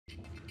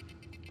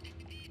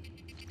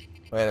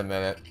Wait a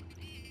minute.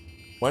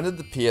 When did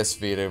the PS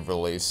Vita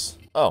release?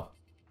 Oh.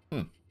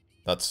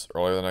 That's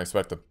earlier than I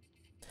expected.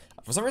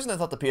 For some reason I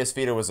thought the PS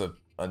Vita was a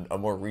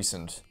more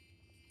recent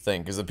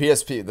thing, because the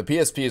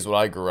PSP is what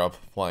I grew up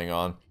playing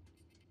on.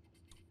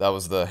 That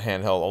was the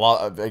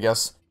handheld. I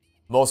guess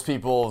most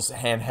people's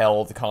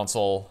handheld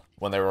console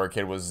when they were a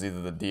kid was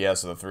either the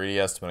DS or the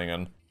 3DS, depending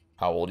on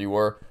how old you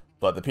were.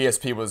 But the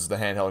PSP was the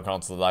handheld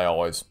console that I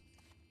always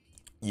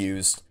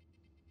used.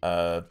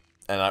 And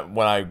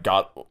when I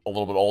got a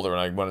little bit older and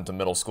I went into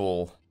middle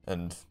school,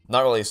 and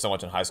not really so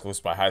much in high school, because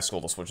by high school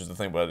the Switch is the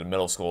thing, but in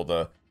middle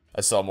school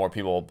I saw more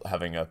people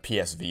having a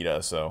PS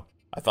Vita, so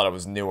I thought it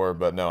was newer,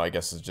 but no, I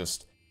guess I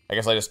just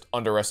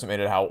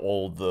underestimated how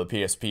old the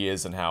PSP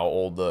is and how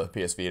old the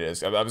PS Vita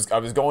is. I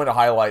was going to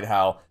highlight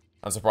how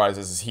I'm surprised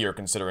this is here,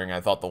 considering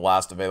I thought the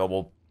last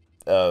available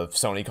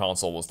Sony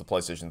console was the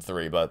PlayStation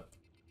 3, but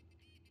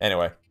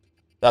anyway,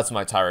 that's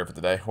my tirade for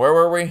today. Where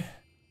were we?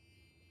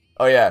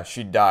 Oh yeah,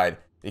 she died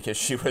because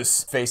she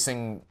was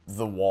facing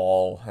the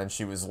wall and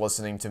she was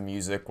listening to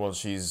music while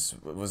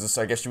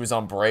I guess she was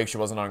on break, she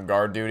wasn't on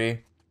guard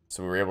duty,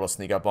 so we were able to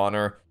sneak up on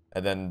her.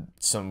 And then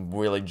some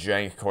really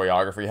jank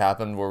choreography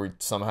happened where we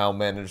somehow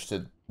managed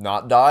to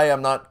not die.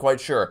 I'm not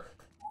quite sure.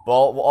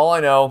 Well, all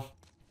I know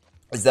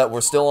is that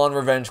we're still on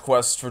revenge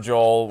quests for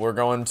Joel. We're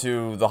going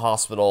to the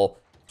hospital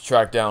to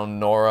track down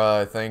Nora,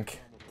 I think.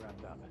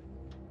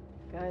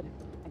 Good.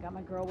 I got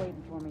my girl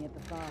waiting for me at the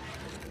fob.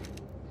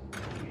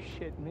 You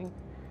shitting me?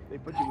 They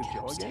put you with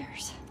Joe again?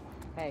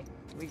 Hey,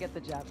 we get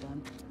the job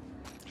done.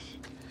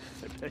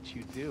 I bet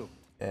you do.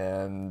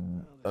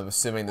 And I'm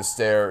assuming the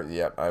stair.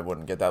 Yep, I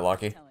wouldn't get that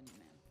lucky. Telling you,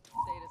 man. Stay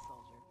a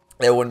soldier.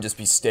 There wouldn't just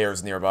be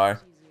stairs nearby.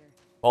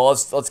 Well,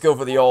 let's go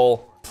for the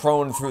old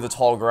prone through the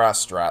tall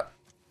grass strat.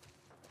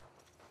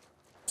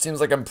 Seems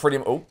like I'm pretty.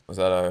 Oh, was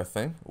that a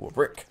thing? Ooh, a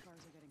brick.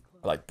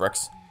 I like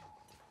bricks.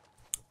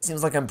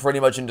 Seems like I'm pretty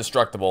much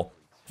indestructible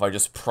if I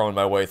just prone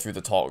my way through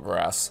the tall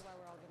grass.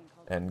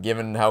 And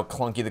given how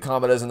clunky the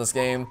combat is in this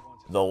game,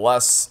 the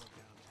less.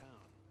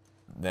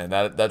 Man,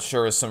 that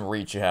sure is some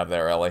reach you have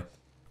there, Ellie.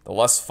 The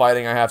less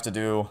fighting I have to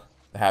do,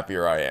 the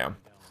happier I am.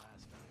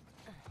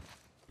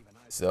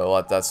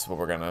 So that's what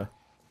we're gonna...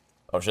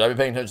 Oh, should I be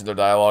paying attention to their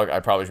dialogue? I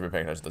probably should be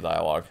paying attention to the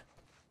dialogue.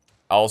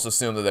 I also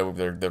assume that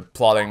they're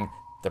plotting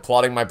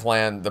my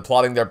plan. They're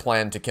plotting their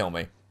plan to kill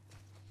me.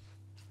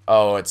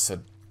 Oh, it's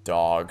a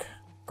dog.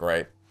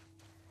 Great.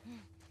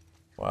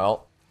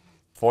 Well,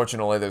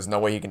 fortunately, there's no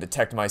way he can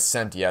detect my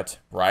scent yet,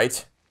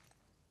 right?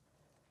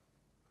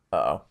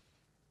 Uh-oh.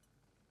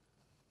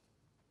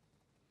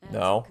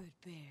 No.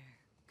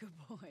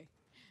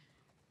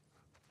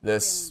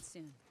 This.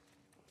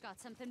 Got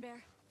something,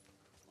 Bear?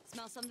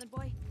 Smell something,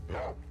 boy?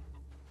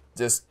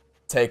 Just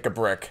take a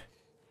brick.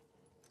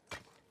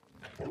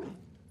 What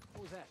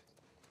was that?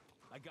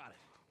 I got it.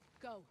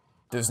 Go.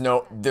 There's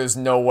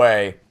no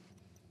way.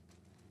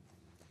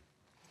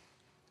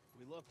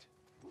 We looked.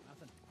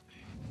 Nothing.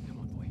 Come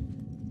on, boy.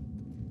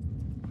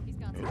 He's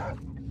got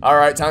something.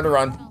 Alright, time to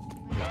run.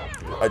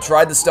 I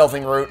tried the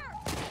stealthing route.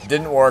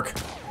 Didn't work.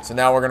 So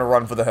now we're gonna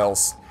run for the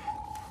hills.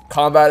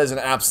 Combat is an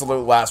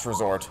absolute last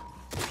resort.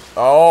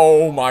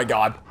 Oh my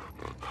god.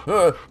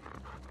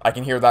 I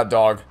can hear that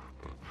dog.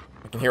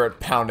 I can hear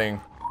it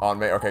pounding on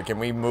me. Okay, can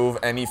we move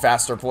any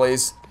faster,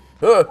 please?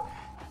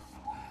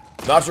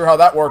 Not sure how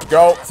that worked.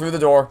 Go through the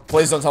door.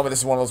 Please don't tell me this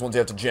is one of those ones you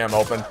have to jam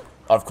open.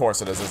 Of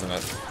course it is, isn't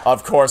it?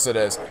 Of course it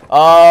is.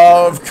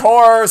 Of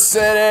course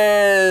it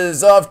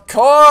is! Of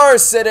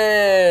course it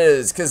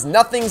is! Because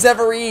nothing's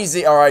ever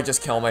easy. Alright,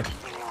 just kill me.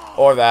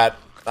 Or that.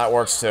 That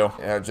works too.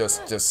 Yeah,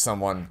 just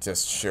someone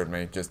just shoot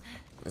me. Just...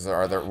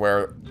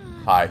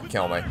 Hi,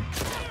 kill me.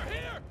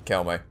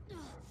 Kill me.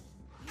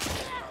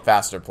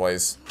 Faster,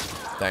 please.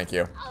 Thank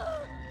you.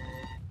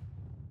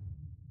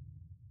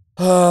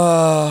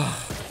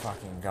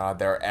 Fucking god,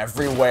 they're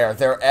everywhere.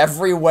 They're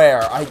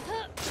everywhere.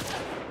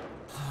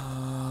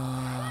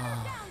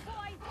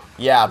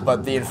 Yeah,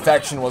 but the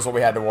infection was what we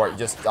had to worry. I'm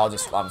just gonna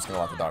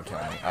let the dog kill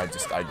me. I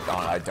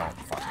don't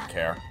fucking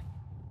care.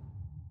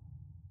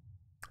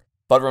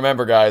 But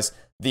remember, guys,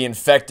 the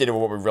infected are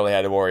what we really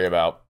had to worry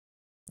about.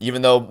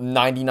 Even though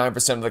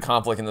 99% of the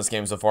conflict in this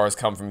game so far has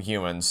come from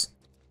humans,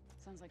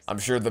 I'm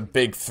sure the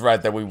big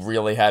threat that we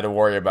really had to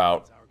worry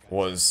about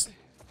was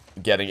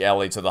getting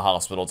Ellie to the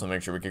hospital to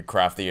make sure we could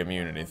craft the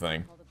immunity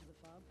thing.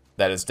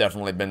 That has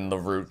definitely been the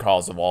root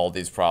cause of all of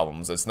these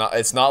problems. It's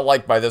not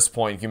like by this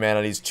point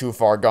humanity's too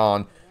far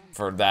gone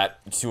for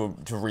that to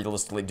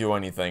realistically do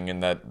anything,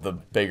 and that the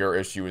bigger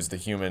issue is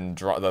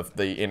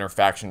the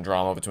interfaction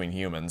drama between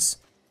humans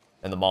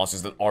and the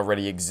monsters that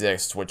already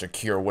exist, which a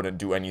cure wouldn't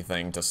do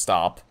anything to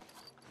stop.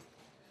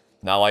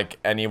 Not like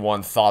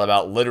anyone thought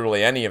about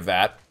literally any of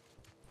that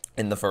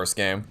in the first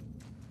game.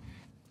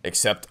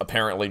 Except,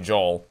 apparently,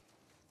 Joel.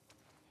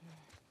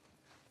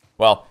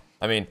 Well,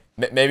 I mean,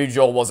 maybe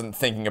Joel wasn't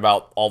thinking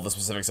about all the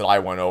specifics that I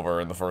went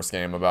over in the first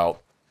game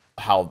about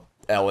how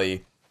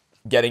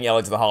getting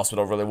Ellie to the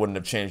hospital really wouldn't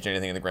have changed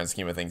anything in the grand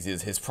scheme of things.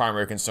 His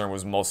primary concern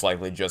was most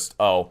likely just,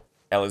 oh,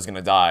 Ellie's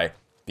gonna die.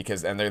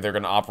 because and they're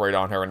gonna operate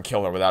on her and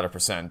kill her without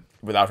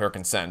her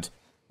consent.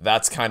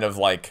 That's kind of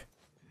like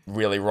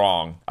really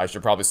wrong. I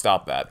should probably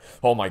stop that.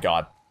 Oh my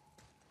god.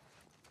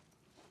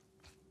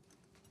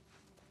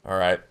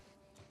 Alright.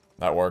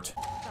 That worked.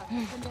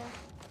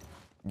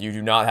 You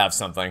do not have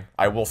something.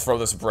 I will throw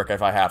this brick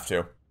if I have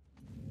to.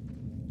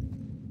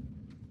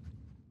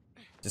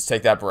 Just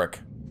take that brick.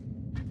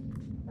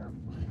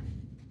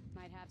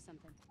 Might have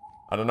something.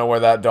 I don't know where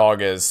that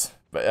dog is.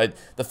 But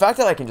the fact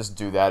that I can just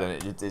do that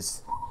and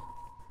it's...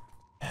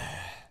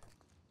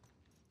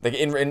 Like,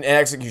 in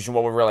execution,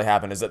 what would really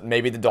happen is that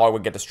maybe the dog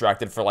would get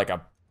distracted for, like,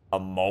 a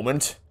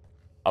moment.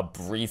 A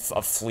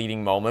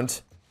fleeting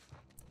moment.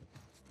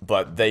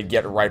 But they'd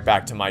get right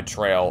back to my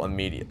trail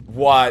immediately.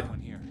 What?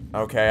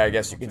 Okay, I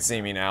guess you can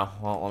see me now.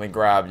 Well, let me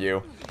grab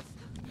you.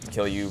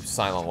 Kill you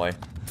silently.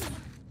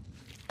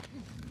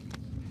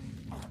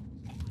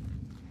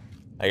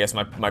 I guess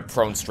my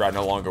prone strat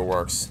no longer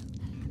works.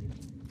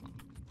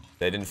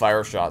 They didn't fire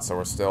a shot, so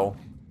we're still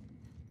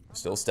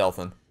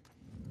stealthing.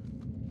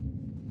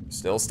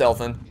 Still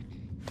stealthing.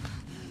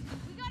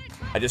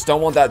 I just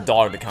don't want that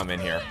dog to come in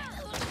here.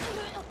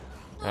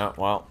 Oh,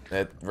 well,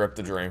 it ripped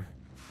the dream.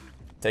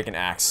 Take an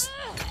axe.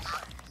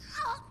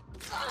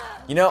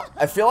 You know,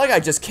 I feel like I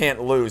just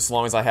can't lose as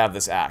long as I have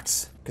this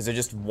axe. Because it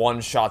just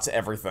one-shots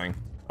everything.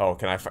 Oh,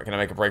 can I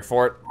make a break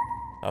for it?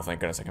 Oh, thank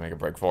goodness I can make a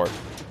break for it.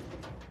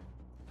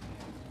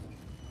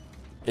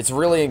 It's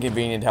really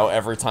inconvenient how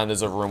every time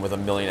there's a room with a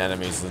million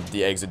enemies,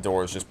 the exit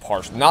door is just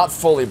partially, not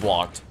fully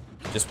blocked,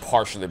 just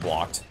partially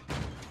blocked.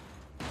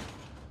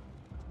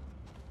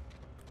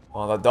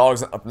 Well, that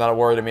dog's not a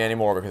worry to me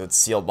anymore because it's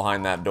sealed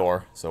behind that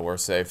door, so we're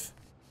safe.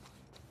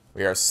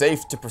 We are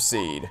safe to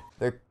proceed.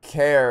 The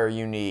care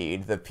you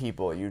need, the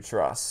people you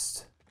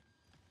trust.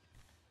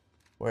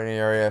 Waiting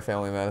area,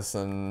 family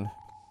medicine.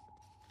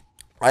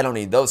 I don't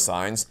need those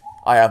signs.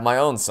 I have my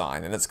own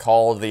sign, and it's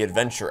called the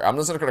Adventure. I'm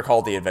just going to call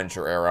it the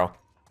Adventure Arrow.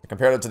 I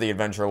compared it to the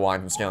Adventure line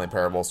from Stanley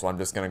Parable, so I'm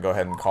just going to go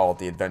ahead and call it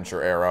the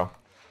Adventure Arrow.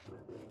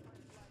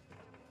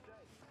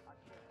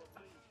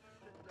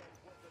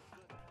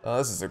 Oh,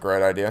 this is a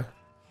great idea.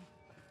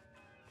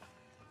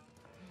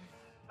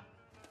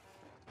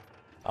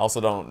 I also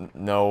don't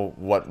know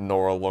what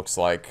Nora looks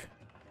like.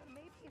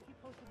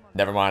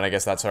 Never mind, I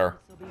guess that's her.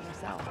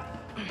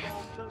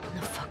 What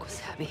the fuck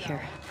was Abby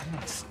here? I'm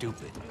not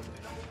stupid.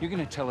 You're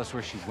gonna tell us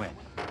where she went.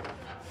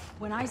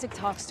 When Isaac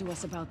talks to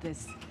us about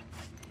this,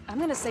 I'm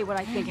gonna say what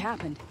I think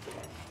happened.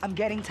 I'm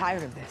getting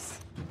tired of this.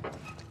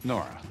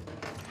 Nora.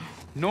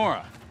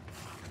 Nora!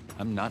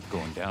 I'm not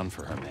going down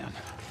for her, man.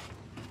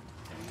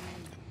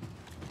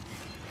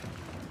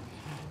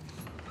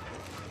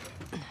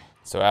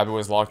 So Abby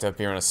was locked up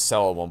here in a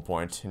cell at one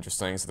point.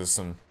 Interesting, so there's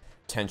some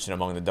tension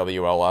among the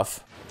WLF.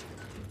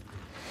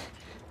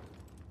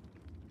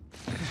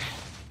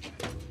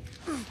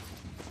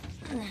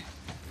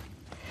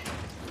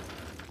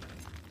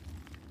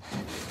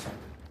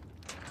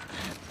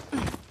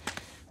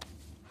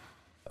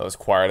 That was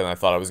quieter than I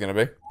thought it was going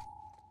to be.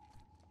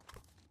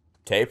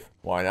 Tape?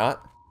 Why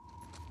not?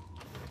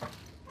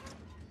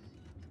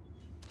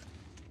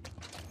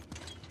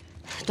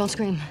 Don't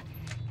scream.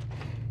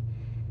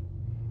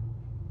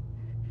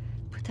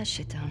 Put that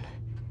shit down.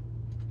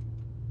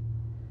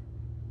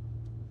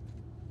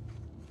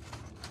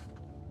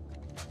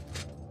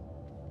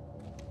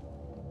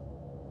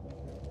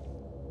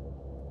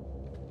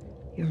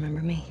 You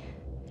remember me?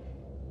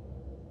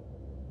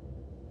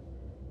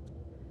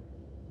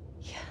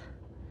 Yeah.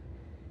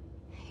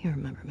 You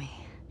remember me.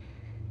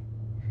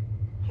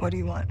 What do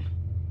you want?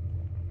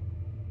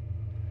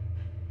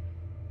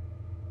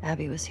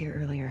 Abby was here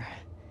earlier.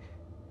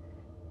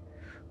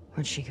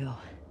 Where'd she go?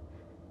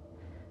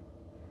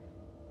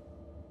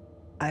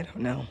 I don't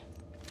know.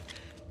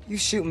 You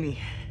shoot me.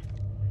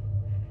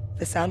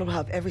 The sound will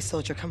have every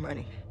soldier come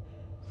running.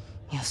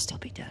 You'll still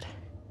be dead.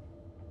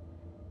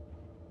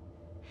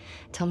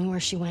 Tell me where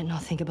she went and I'll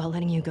think about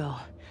letting you go.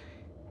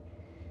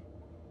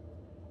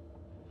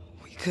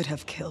 We could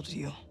have killed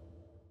you.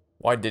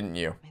 Why didn't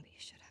you? Maybe you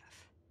should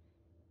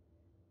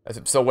have.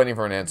 I'm still waiting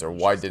for an answer.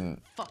 Why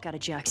didn't... Fuck out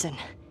of Jackson.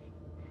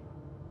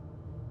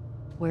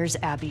 Where's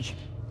Abby?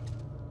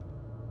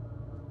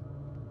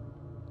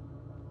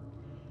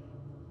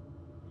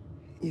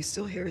 You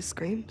still hear his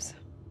screams?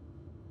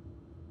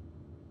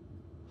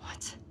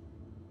 What?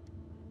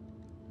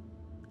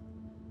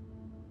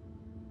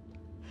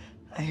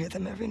 I hear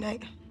them every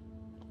night.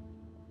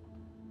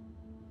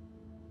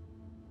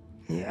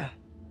 Yeah.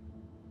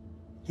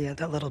 Yeah,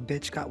 that little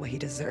bitch got what he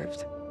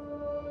deserved.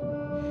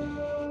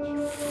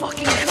 You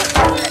fucking...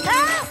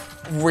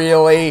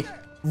 Really?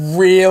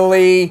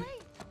 Really?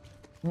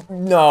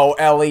 No,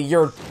 Ellie,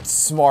 you're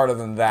smarter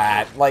than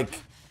that.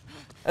 Like,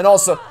 and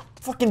also,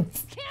 fucking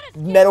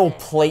metal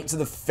plate to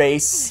the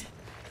face.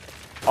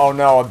 Oh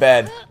no, a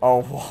bed.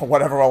 Oh,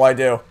 whatever will I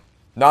do?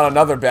 Not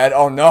another bed.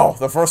 Oh no,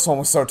 the first one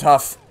was so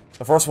tough.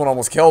 The first one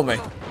almost killed me.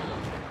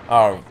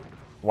 Oh,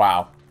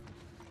 wow.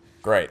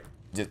 Great.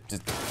 Just,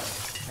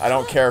 I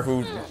don't care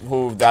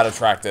who that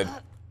attracted.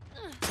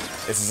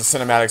 This is a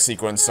cinematic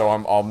sequence, so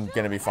I'm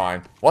gonna be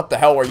fine. What the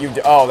hell were you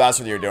do- Oh, that's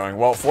what you're doing.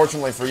 Well,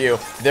 fortunately for you,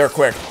 they're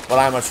quick, but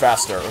I'm much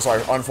faster.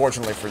 Sorry,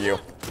 unfortunately for you,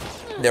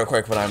 they're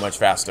quick, but I'm much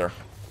faster.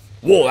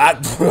 Whoa, that...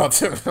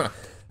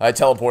 I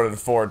teleported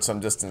forward some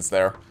distance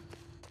there.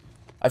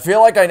 I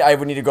feel like I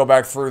would need to go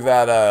back through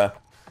that,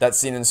 that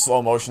scene in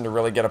slow motion to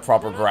really get a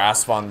proper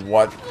grasp on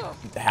what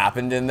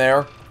happened in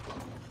there.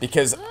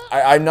 Because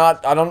I'm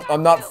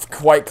not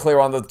quite clear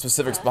on the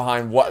specifics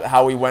behind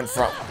how we went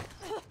from...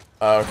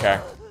 Okay.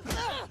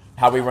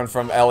 How we went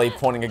from Ellie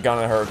pointing a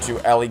gun at her to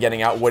Ellie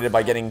getting outwitted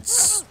by getting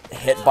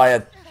hit by a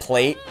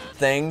plate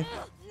thing.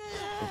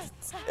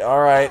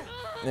 Alright.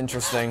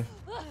 Interesting.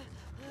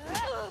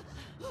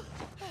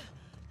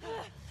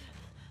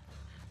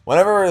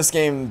 Whenever this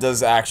game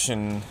does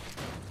action,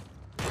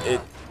 it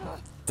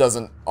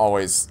doesn't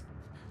always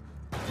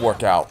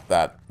work out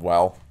that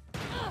well.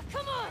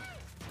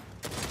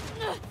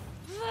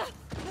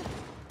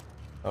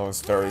 That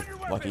was very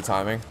lucky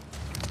timing.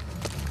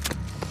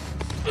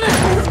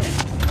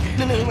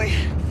 No,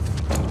 wait.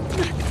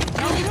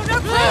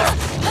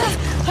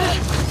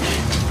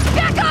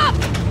 Back up!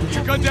 Put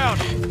your gun down!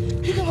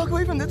 You can walk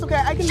away from this,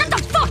 okay? I can... Shut the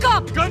fuck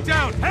up! Gun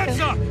down! Hands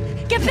up!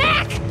 Get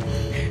back!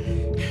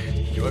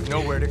 You have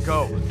nowhere to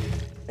go.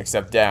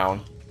 Except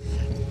down.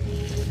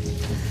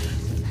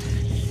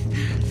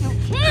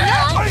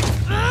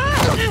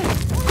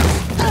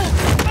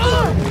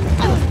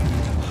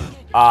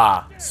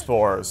 Ah,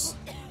 spores.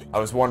 I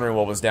was wondering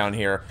what was down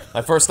here.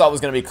 My first thought was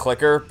gonna be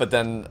clicker, but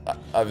then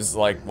I was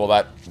like, well,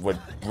 that would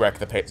wreck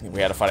the pace. We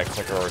had to fight a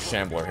clicker or a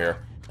shambler here.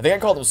 I think I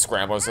called them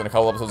scramblers in a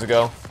couple episodes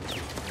ago.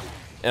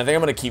 And I think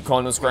I'm gonna keep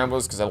calling them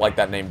scramblers because I like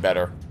that name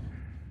better.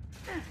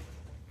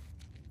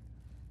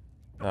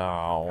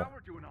 Oh.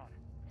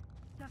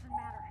 Doesn't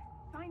matter.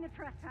 Find the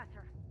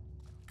trespasser.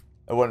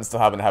 I wouldn't still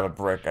happen to have a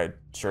brick. I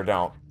sure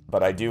don't.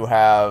 But I do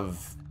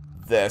have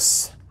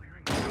this.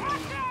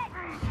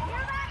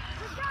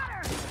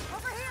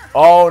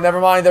 Oh, never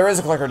mind. There is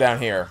a clicker down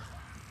here.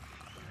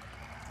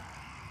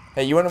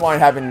 Hey, you wouldn't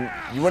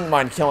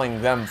mind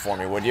killing them for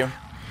me, would you?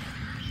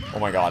 Oh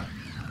my god.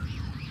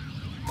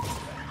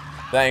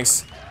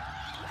 Thanks.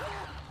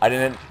 I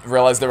didn't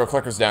realize there were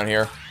clickers down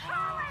here.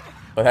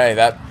 But hey,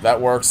 that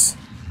works.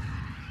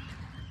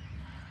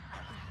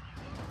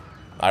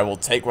 I will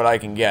take what I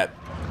can get.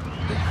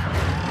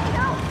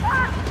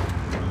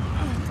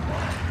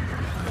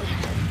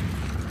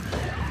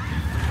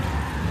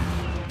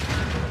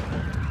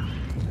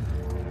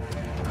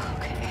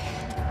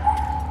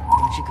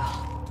 Where'd you go?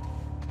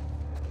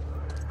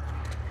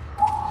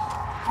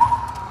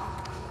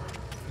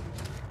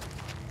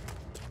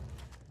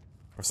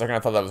 For a second I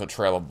thought that was a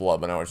trail of blood,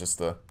 but no, it's just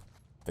the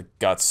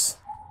guts.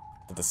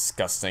 The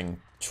disgusting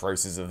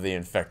traces of the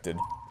infected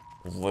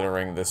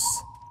littering this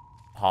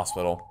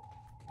hospital.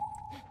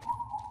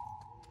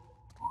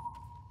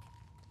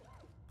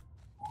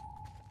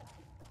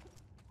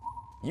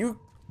 You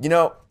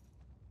know,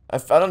 I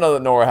don't know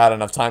that Nora had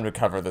enough time to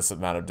cover this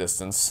amount of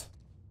distance.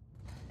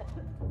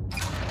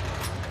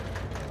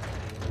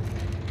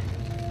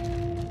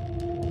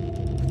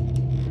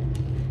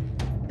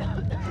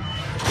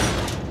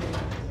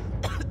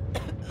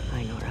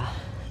 Hi, Nora.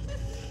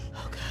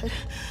 Oh, God.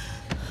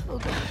 Oh,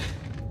 God.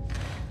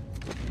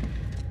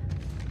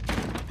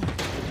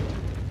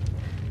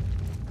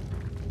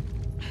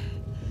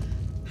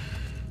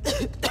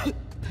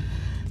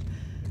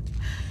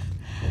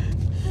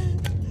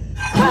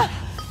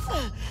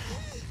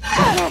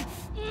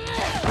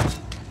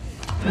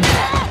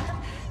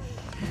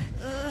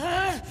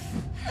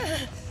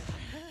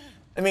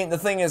 I mean, the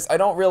thing is, I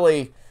don't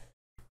really...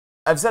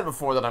 I've said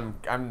before that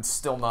I'm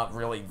still not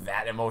really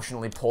that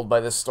emotionally pulled by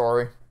this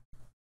story.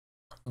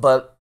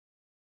 But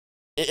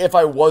if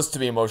I was to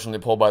be emotionally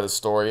pulled by this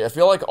story, I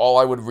feel like all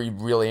I would be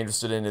really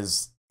interested in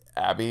is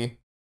Abby.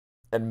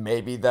 And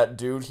maybe that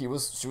dude she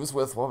was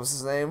with, what was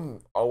his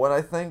name? Owen,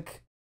 I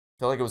think? I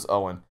feel like it was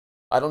Owen.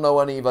 I don't know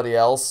anybody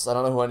else. I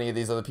don't know who any of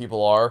these other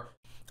people are.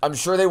 I'm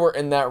sure they were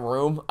in that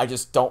room. I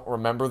just don't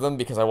remember them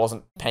because I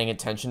wasn't paying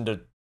attention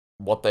to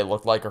what they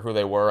looked like or who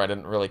they were. I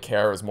didn't really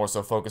care. I was more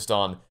so focused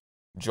on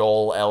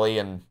Joel, Ellie,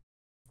 and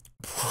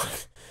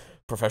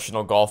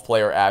professional golf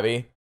player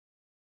Abby.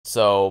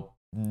 So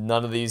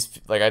none of these,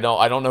 like, I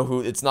don't know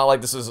who. It's not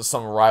like this is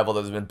some rival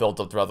that has been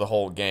built up throughout the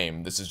whole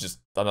game. This is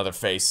just another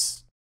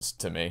face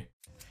to me.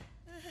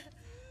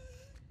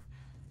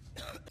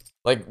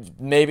 Like,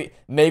 maybe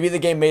the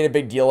game made a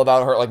big deal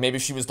about her. Like, maybe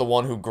she was the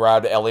one who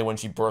grabbed Ellie when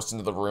she burst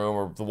into the room,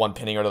 or the one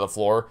pinning her to the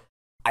floor.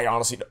 I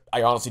honestly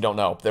don't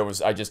know.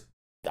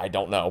 I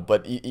don't know.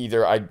 But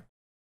either I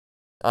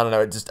don't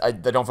know. I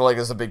don't feel like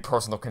there's a big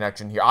personal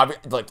connection here.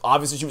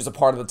 Obviously she was a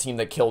part of the team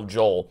that killed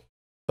Joel.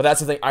 But that's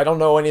the thing. I don't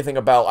know anything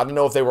about. I don't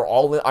know if they were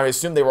all. I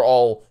assume they were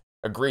all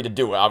agreed to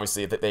do it.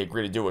 Obviously, that they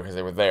agreed to do it because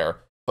they were there.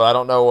 But I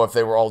don't know if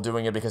they were all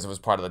doing it because it was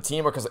part of the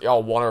team or because they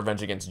all want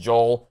revenge against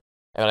Joel.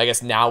 And I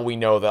guess now we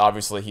know that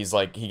obviously he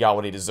got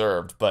what he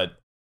deserved, but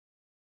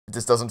it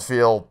just doesn't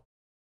feel.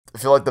 I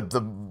feel like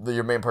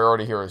your main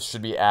priority here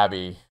should be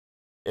Abby,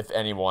 if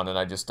anyone, and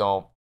I just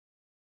don't.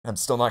 I'm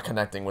still not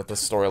connecting with this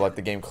story like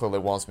the game clearly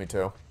wants me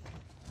to.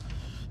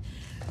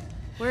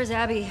 Where's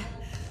Abby?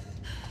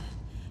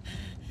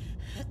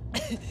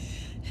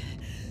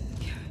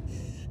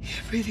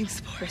 You're breathing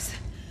spores.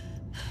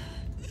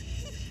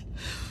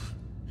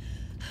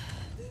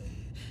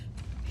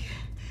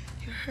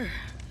 You're her.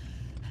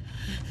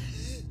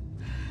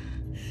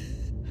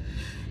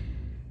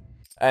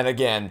 And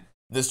again,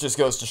 this just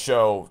goes to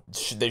show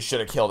they should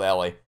have killed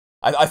Ellie.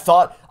 I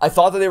thought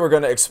that they were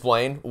going to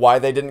explain why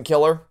they didn't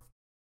kill her.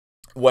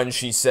 When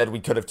she said we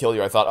could have killed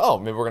you, I thought, oh,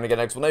 maybe we're going to get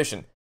an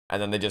explanation. And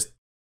then they just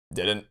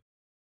didn't.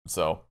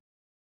 So,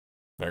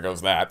 there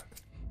goes that.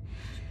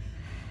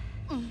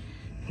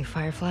 You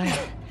Firefly?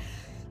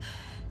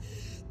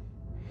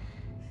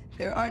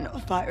 There are no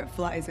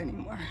fireflies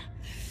anymore.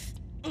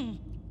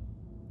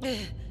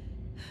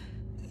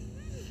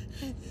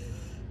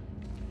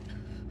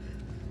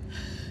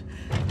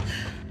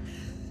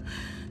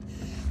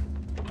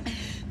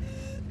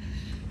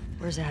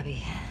 Where's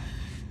Abby?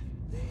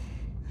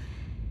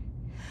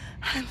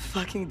 I'm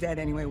fucking dead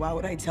anyway. Why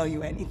would I tell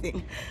you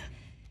anything?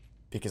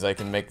 Because I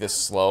can make this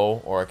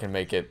slow, or I can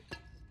make it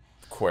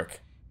quick.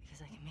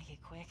 Because I can make it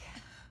quick.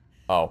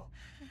 Oh. Or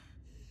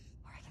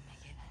I can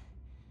make it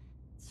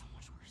so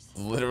much worse.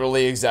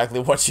 Literally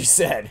exactly what she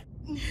said.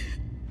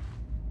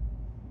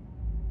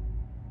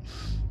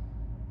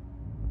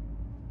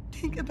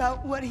 Think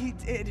about what he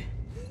did.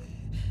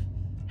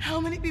 How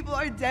many people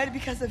are dead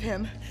because of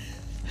him?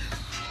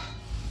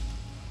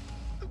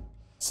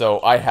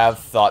 So, I have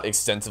thought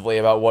extensively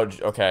about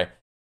what... Okay.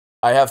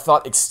 I have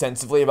thought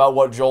extensively about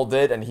what Joel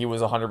did, and he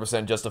was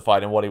 100%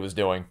 justified in what he was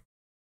doing.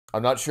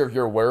 I'm not sure if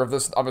you're aware of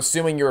this. I'm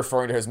assuming you're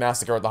referring to his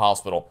massacre at the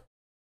hospital.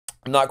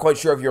 I'm not quite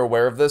sure if you're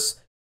aware of this,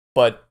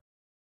 but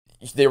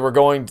they were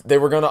going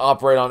to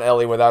operate on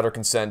Ellie without her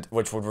consent,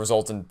 which would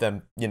result in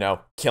them, you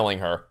know, killing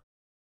her.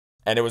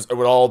 And it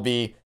would all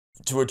be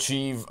to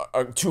achieve,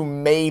 to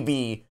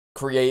maybe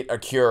create a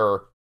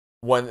cure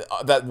when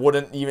that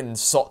wouldn't even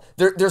solve.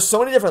 There's so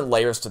many different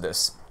layers to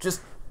this.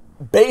 Just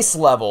base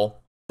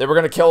level, they were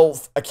going to kill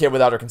a kid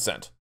without her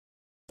consent.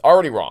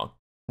 Already wrong.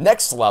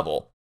 Next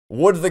level,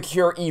 would they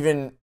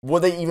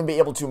even be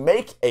able to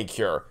make a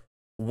cure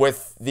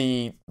with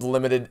the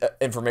limited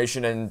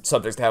information and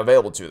subjects they have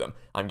available to them?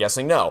 I'm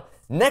guessing no.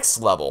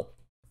 Next level,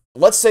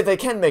 let's say they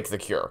can make the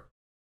cure.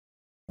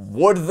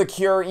 Would the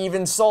cure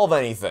even solve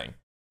anything?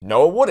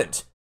 No, it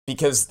wouldn't.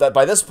 Because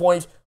by this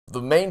point,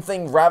 the main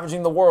thing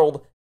ravaging the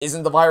world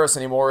isn't the virus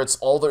anymore. It's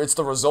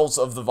the results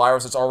of the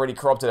virus that's already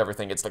corrupted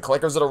everything. It's the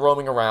clickers that are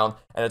roaming around,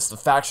 and it's the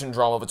faction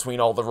drama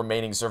between all the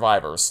remaining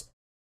survivors.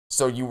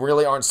 So you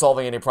really aren't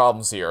solving any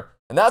problems here.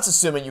 And that's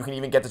assuming you can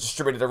even get this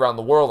distributed around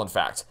the world, in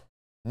fact.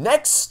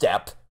 Next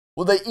step,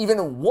 will they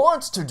even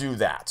want to do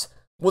that?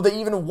 Will they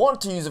even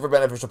want to use it for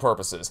beneficial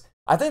purposes?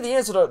 I think the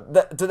answer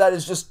to that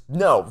is just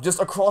no. Just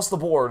across the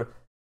board,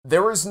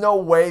 there is no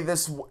way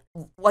this...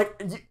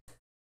 Like,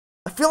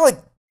 I feel like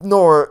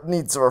Nora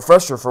needs a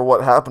refresher for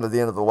what happened at the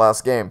end of the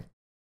last game,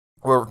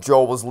 where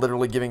Joel was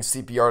literally giving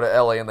CPR to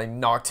Ellie and they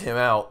knocked him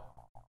out,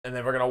 and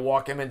they were gonna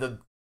walk him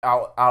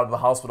out of the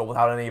hospital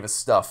without any of his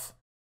stuff.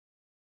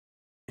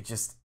 It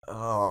just,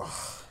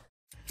 oh.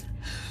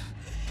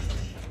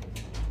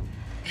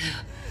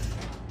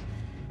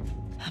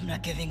 I'm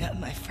not giving up,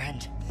 my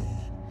friend.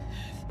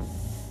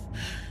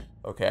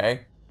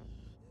 Okay.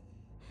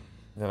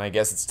 Then I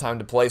guess it's time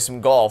to play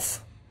some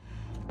golf.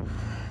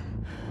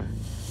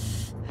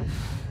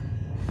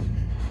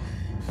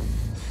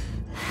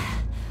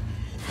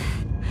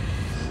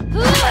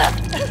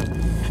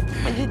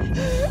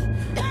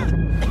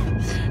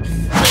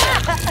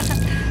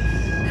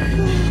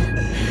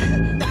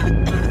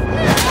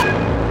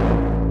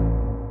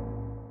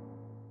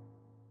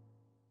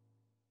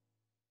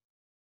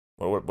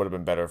 What would have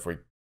been better if we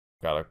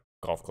got a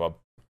golf club?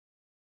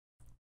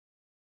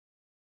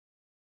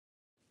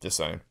 Just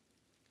saying.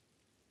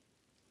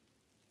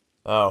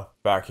 Oh,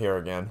 back here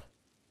again.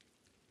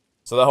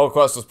 So that whole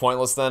quest was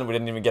pointless then? We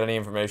didn't even get any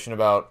information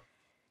about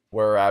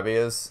where Abby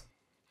is?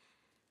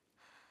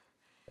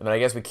 I mean, I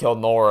guess we killed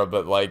Nora,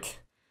 but like...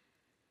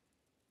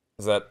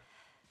 Is that...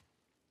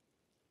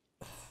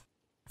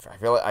 I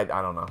feel like...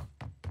 I don't know.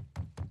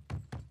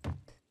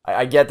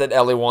 I get that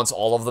Ellie wants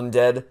all of them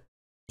dead.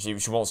 She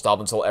won't stop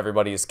until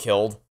everybody is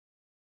killed.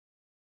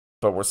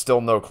 But we're still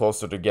no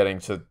closer to getting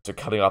to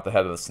cutting off the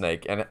head of the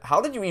snake. And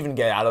how did you even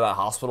get out of that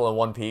hospital in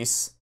one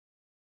piece?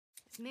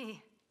 It's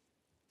me.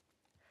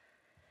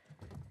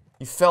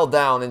 You fell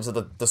down into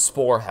the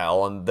spore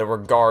hell, and there were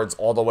guards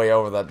all the way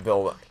over that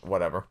building.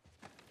 Whatever.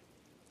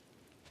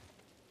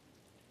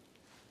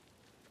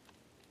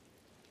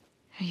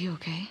 Are you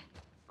okay?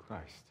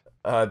 Christ.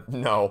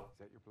 No.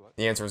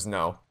 The answer is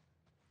no.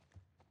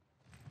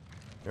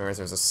 Your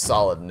answer is a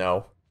solid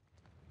no.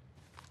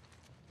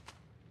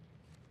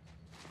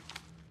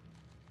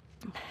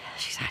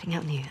 She's hiding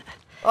out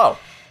Oh.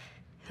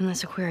 in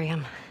this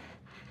aquarium.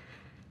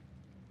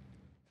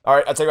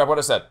 Alright, I take back what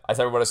I said.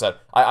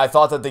 I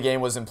thought that the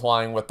game was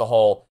implying with the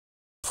whole,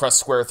 press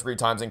square 3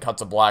 times and cut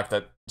to black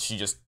that she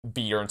just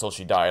beat her until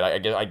she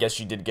died. I guess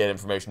she did get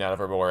information out of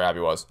her about where Abby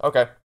was.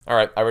 Okay.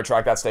 Alright, I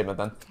retract that statement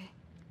then. Okay.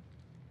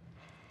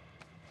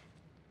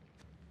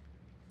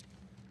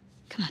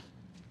 Come on.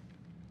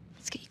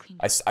 Let's get you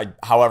cleaned.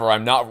 However,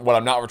 what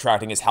I'm not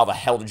retracting is how the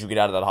hell did you get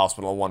out of that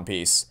hospital in one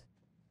piece?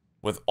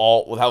 With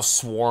how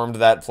swarmed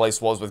that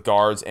place was with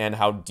guards and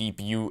how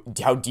deep into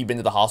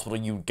the hospital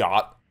you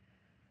got.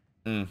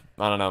 I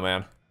don't know,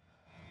 man.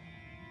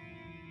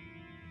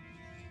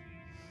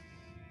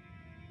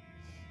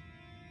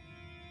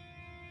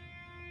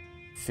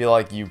 Feel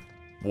like you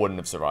wouldn't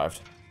have survived.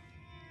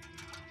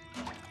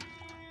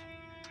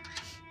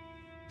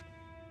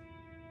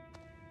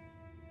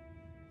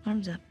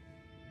 Arms up.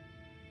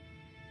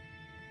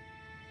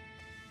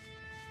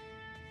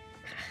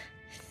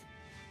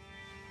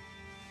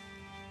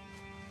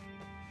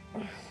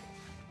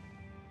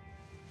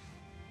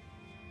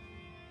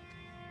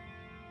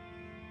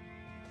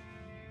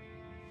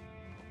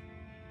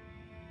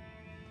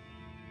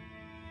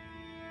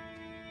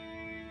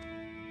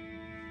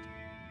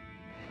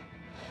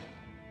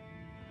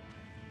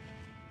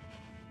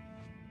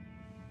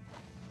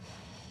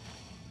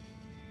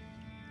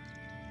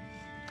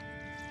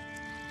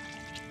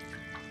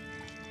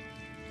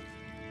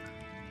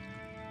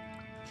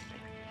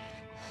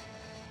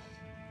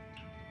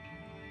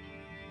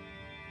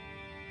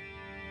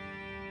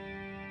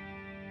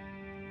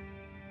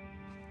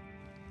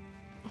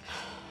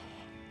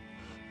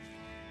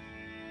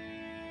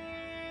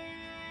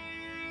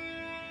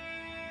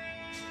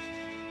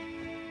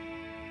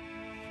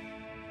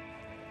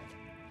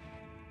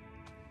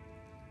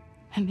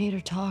 I made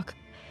her talk.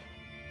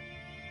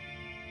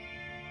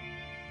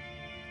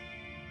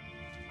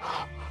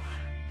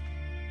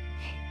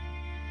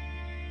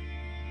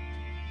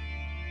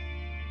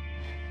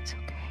 It's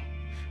okay.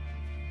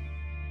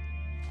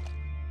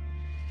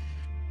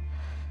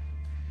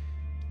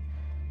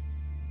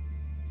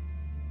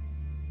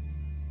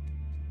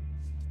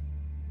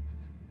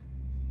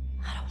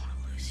 I don't want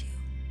to lose you.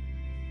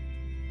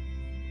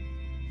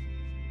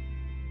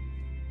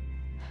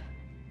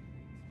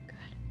 Good.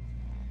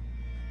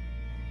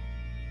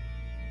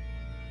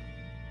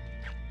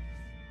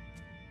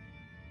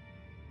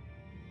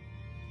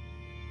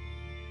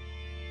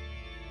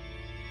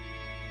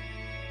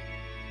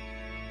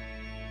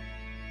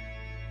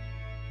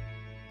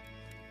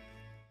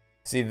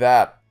 See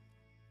that?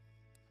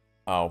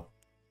 Oh.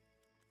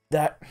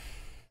 That... I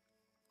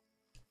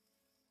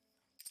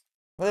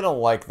really don't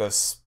like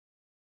this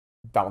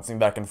bouncing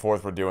back and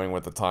forth we're doing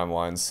with the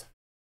timelines.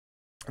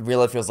 It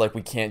really feels like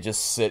we can't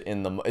just sit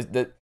in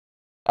the...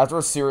 After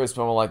a serious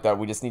moment like that,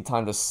 we just need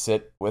time to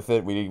sit with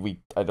it.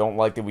 I don't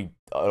like that we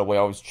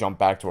always jump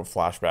back to a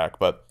flashback,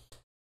 but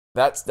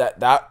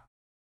that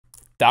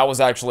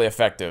was actually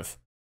effective.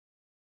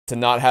 To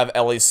not have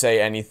Ellie say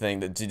anything,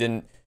 that she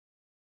didn't...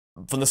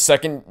 From the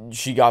second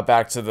she got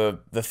back to the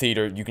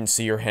theater, you can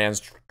see her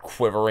hands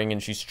quivering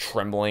and she's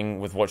trembling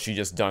with what she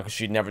just done because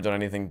she'd never done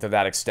anything to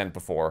that extent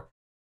before.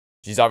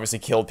 She's obviously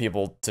killed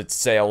people to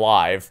stay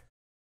alive,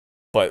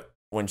 but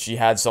when she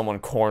had someone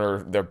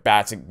corner their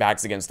backs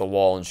against the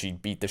wall and she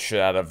beat the shit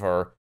out of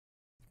her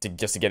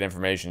just to get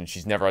information,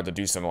 she's never had to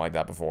do something like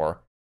that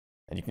before.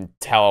 And you can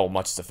tell how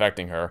much it's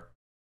affecting her.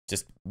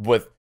 Just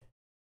with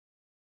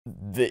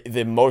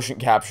the motion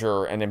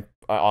capture and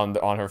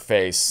on her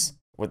face,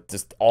 with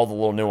just all the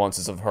little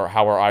nuances of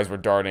how her eyes were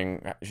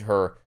darting,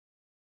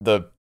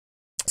 the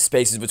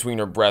spaces between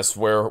her breasts,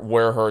 where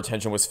her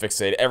attention was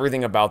fixated,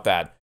 everything about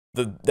that.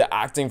 The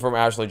acting from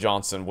Ashley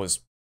Johnson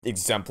was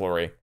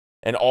exemplary.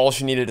 And all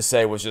she needed to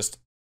say was just,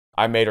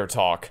 I made her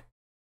talk.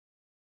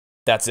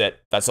 That's it.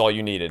 That's all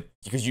you needed.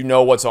 Because you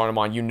know what's on her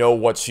mind. You know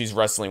what she's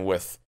wrestling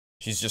with.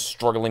 She's just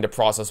struggling to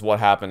process what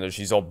happened as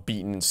she's all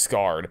beaten and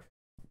scarred.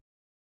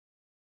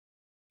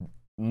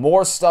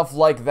 More stuff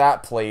like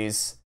that,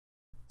 please.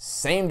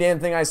 Same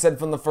damn thing I said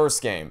from the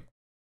first game.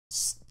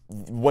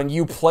 When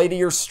you play to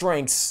your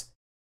strengths,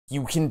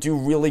 you can do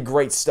really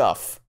great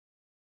stuff.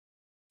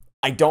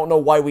 I don't know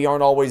why we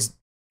aren't always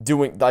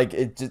doing, like,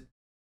 it just...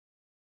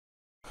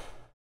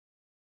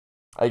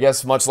 I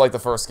guess much like the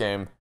first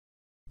game.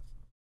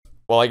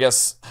 Well, I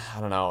guess,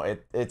 I don't know,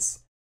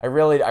 I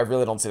really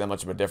don't see that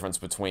much of a difference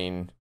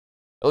between,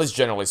 at least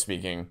generally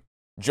speaking.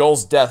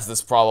 Joel's death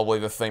is probably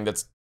the thing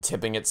that's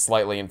tipping it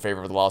slightly in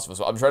favor of The Last of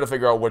Us. I'm trying to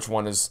figure out which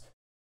one is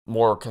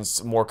more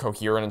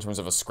coherent in terms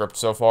of a script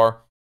so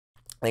far.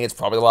 I think it's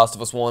probably The Last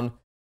of Us 1,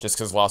 just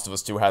because Last of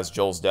Us 2 has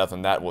Joel's death,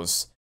 and that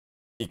was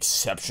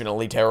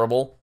exceptionally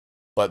terrible.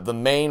 But the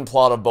main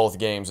plot of both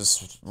games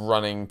is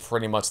running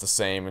pretty much the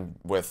same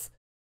with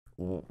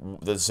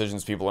the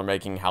decisions people are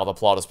making, how the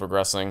plot is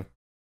progressing.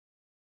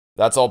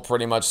 That's all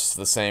pretty much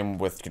the same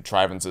with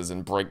contrivances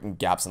and breaking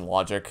gaps in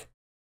logic.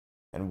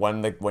 And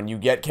when you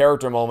get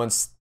character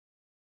moments,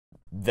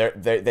 they're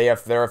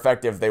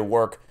effective, they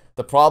work.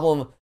 The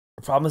problem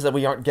is that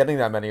we aren't getting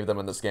that many of them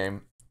in this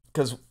game,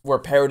 because we're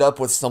paired up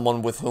with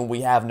someone with whom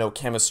we have no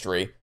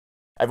chemistry.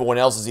 Everyone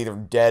else is either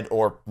dead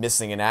or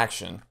missing in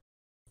action.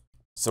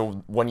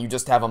 So when you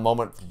just have a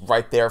moment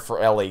right there for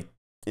Ellie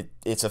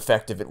it's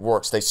effective, it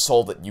works, they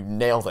sold it, you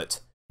nailed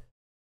it.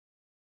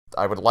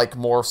 I would like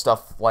more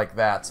stuff like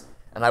that.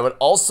 And I would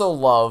also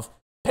love,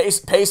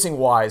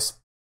 pacing-wise,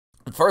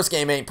 the first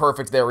game ain't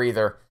perfect there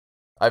either.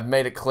 I've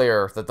made it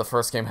clear that the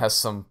first game has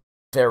some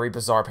very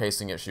bizarre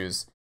pacing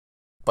issues.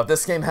 But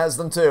this game has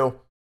them too.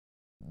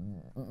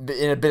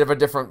 In a bit of a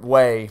different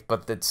way,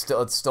 but it's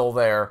still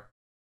there.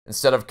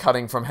 Instead of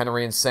cutting from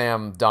Henry and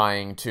Sam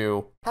dying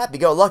to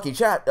happy-go-lucky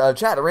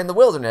chatter in the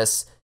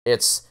wilderness,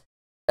 it's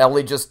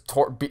Ellie just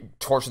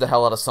tortured the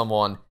hell out of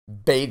someone,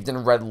 bathed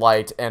in red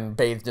light and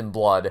bathed in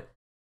blood,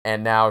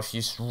 and now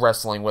she's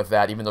wrestling with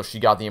that even though she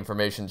got the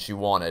information she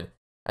wanted.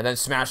 And then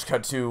smash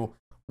cut to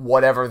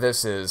whatever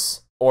this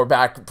is. Or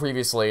back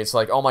previously, it's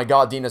like, oh my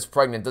god, Dina's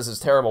pregnant, this is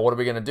terrible, what are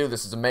we gonna do?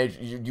 This is a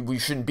major, we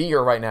shouldn't be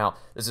here right now.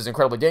 This is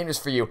incredibly dangerous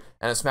for you.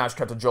 And a smash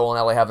cut to Joel and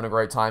Ellie having a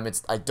great time.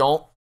 I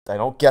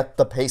don't get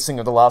the pacing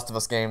of the Last of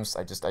Us games.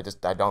 I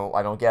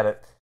don't get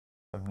it.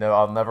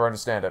 I'll never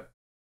understand it.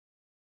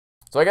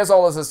 So I guess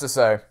all this is to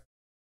say,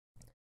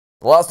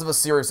 the Last of Us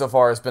series so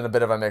far has been a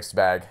bit of a mixed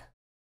bag.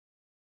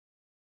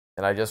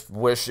 And I just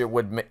wish it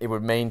would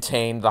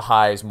maintain the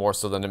highs more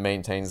so than it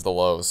maintains the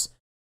lows.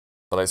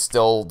 But I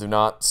still do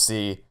not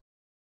see.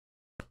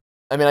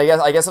 I mean,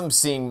 I guess I'm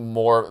seeing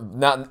more.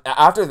 Not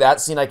after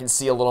that scene, I can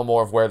see a little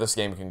more of where this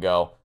game can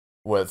go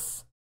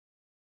with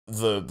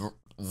the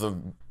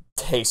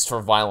taste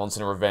for violence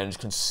and revenge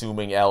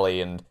consuming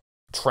Ellie and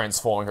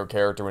transforming her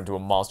character into a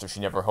monster she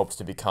never hoped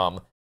to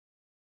become.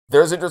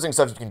 There's interesting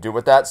stuff you can do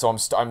with that. So I'm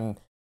starting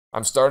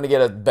to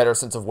get a better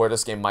sense of where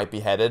this game might be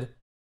headed,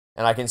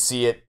 and I can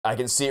see it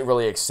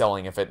really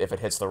excelling if it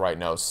hits the right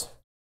notes.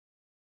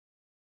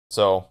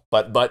 So,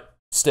 but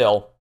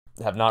still,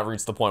 have not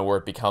reached the point where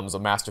it becomes a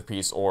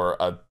masterpiece or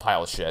a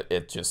pile of shit.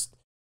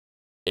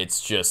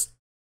 It's just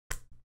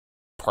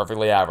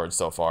perfectly average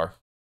so far.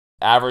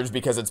 Average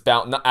because it's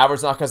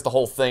average not because the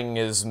whole thing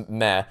is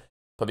meh,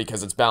 but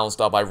because it's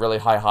balanced out by really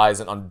high highs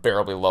and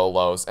unbearably low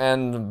lows,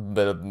 and a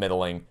bit of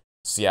middling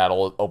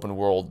Seattle open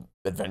world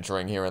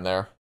adventuring here and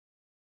there.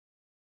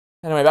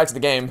 Anyway, back to the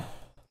game.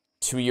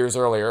 2 years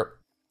earlier.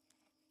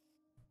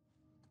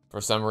 For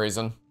some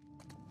reason.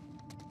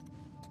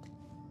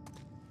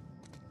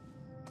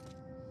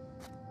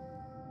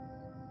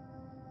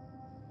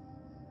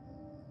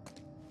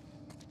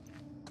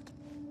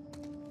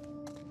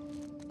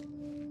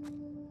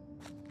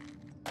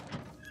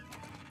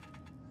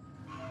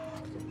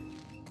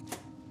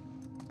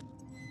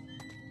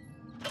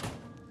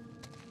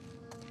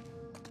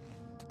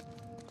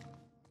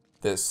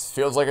 This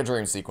feels like a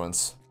dream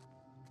sequence.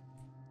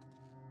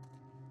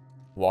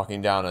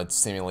 Walking down a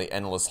seemingly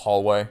endless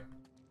hallway.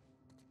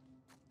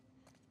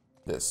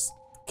 This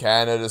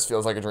kinda just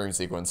feels like a dream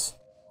sequence.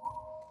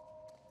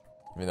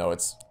 Even though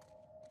it's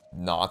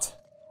not.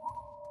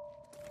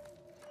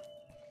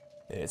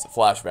 It's a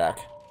flashback.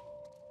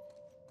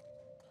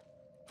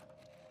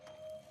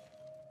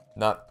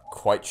 Not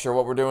quite sure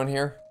what we're doing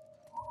here.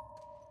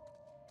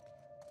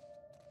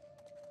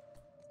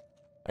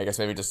 I guess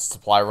maybe just a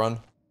supply run.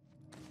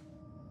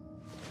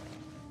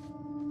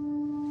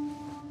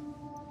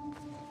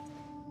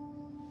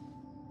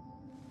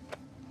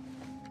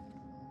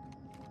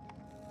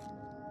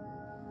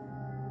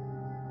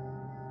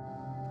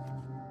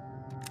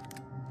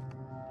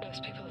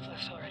 Most people have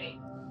left already.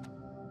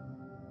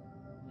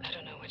 I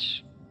don't know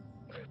which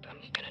group I'm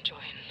gonna join.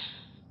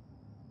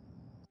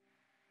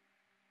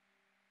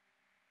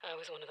 I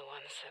was one of the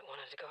ones that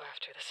wanted to go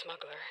after the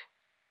smuggler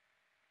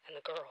and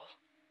the girl.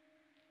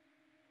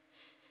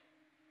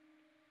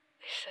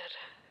 They said,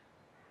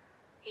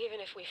 even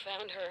if we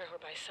found her or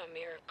by some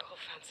miracle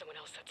found someone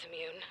else that's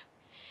immune,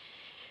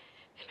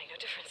 it'd make no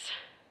difference.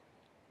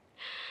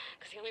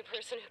 Because the only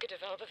person who could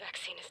develop a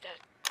vaccine is dead.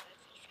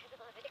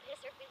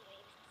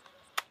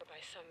 Or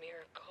by some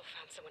miracle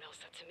found someone else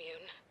that's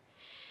immune,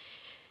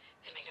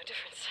 it'd make no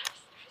difference.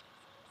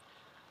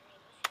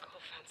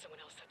 Found someone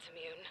else that's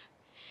immune.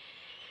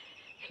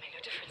 It made no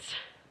difference.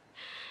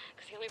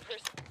 Because the only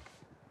person...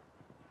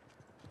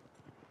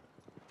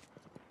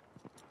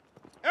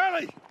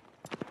 Ellie!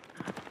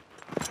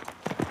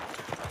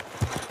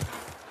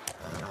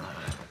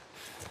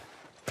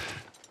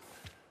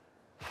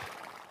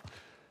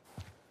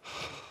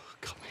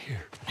 Come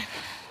here.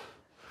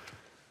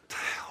 What the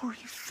hell were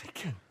you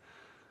thinking?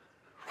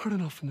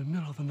 Running off in the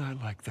middle of the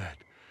night like that.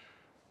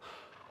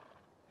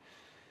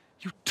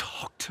 You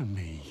talk to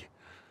me.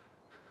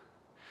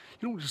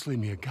 You don't just leave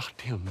me a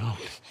goddamn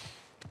note.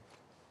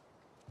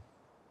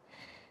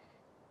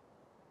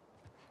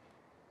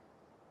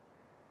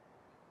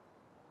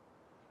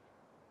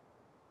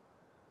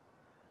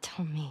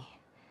 Tell me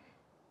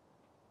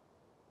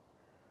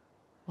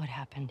what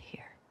happened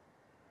here.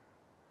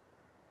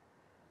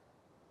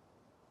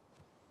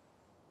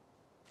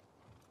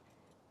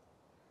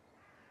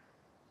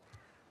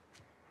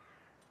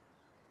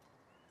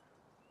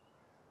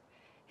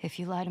 If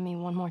you lie to me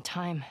one more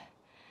time,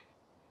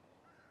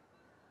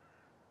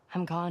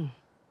 I'm gone.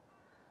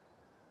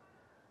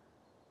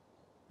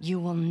 You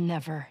will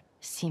never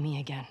see me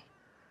again.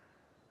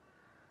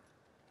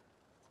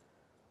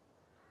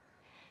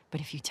 But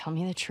if you tell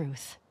me the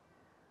truth,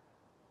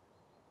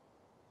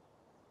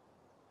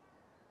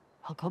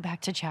 I'll go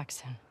back to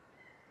Jackson.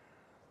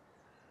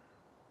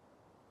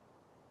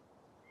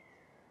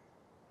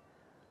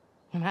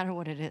 No matter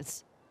what it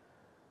is.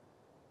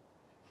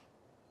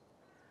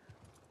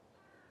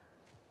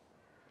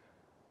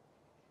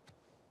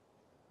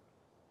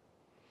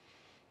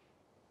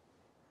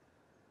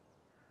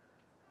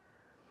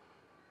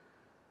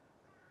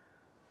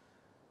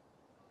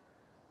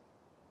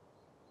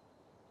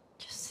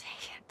 Just say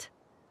it.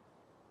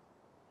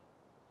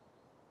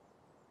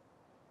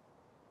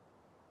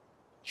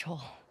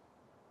 Joel.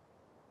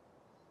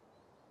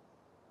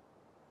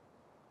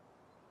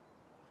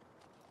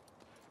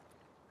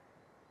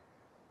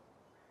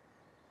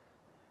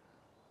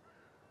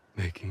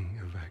 Making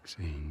a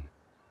vaccine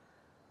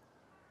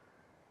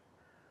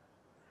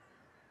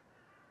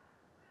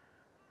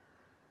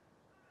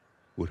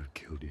would have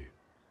killed you.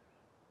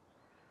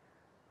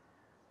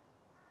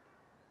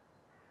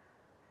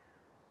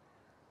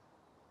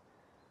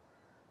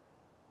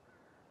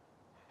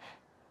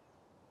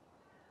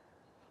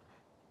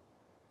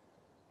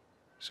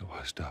 So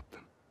I stopped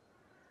them.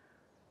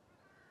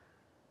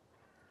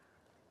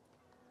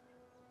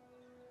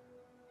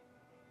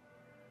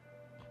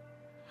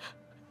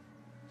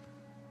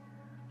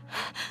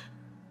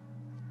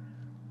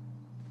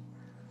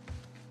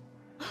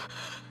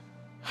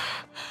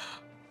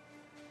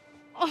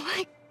 Oh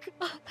my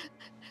God.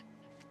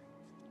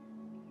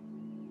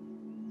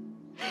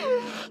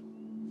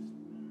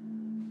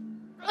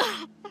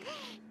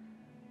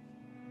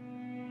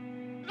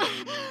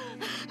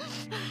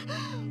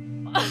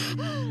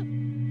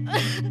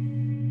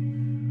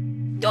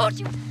 Don't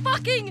you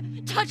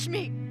fucking touch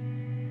me!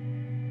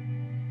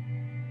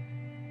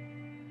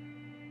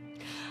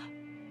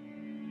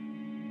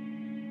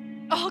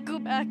 I'll go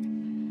back.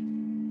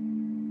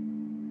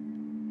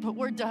 But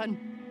we're done.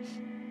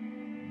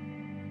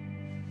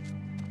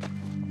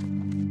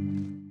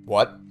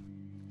 What?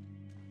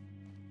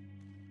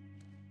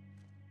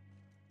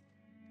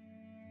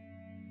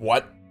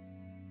 What?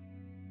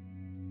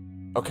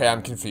 Okay,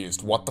 I'm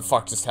confused. What the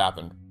fuck just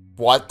happened?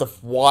 What the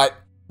what?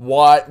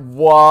 What?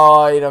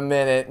 Wait a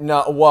minute.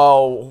 No,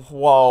 whoa,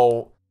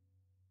 whoa.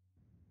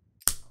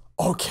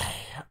 Okay.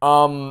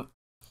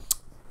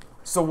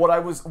 So what I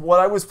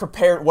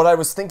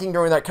was thinking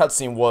during that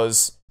cutscene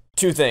was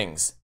two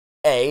things.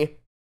 A,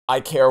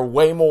 I care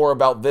way more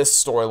about this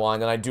storyline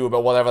than I do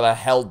about whatever the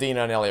hell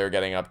Dina and Ellie are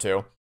getting up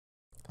to.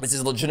 This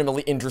is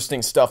legitimately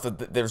interesting stuff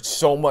that there's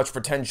so much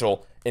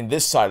potential in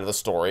this side of the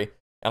story,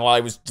 and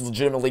I was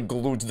legitimately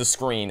glued to the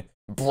screen,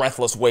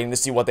 breathless, waiting to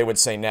see what they would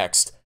say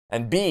next.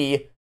 And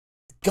B,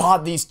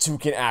 God, these two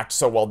can act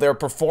so well. Their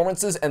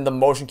performances and the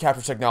motion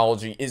capture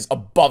technology is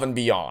above and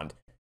beyond.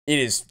 It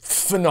is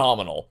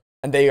phenomenal,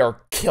 and they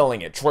are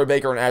killing it. Troy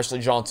Baker and Ashley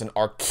Johnson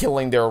are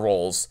killing their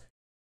roles,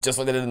 just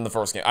like they did in the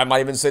first game. I might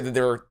even say that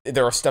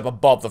they're a step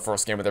above the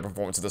first game with their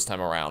performances this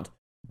time around.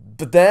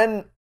 But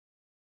then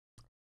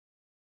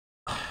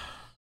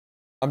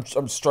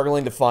I'm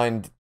struggling to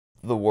find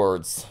the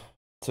words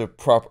to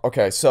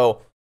okay,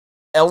 so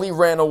Ellie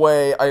ran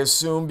away, I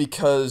assume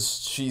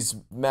because she's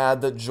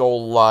mad that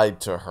Joel lied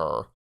to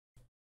her.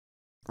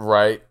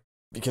 Right?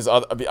 Because I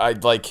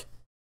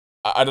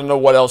don't know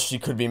what else she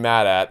could be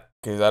mad at,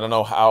 because I don't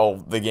know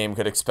how the game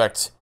could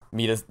expect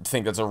me to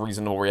think that's a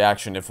reasonable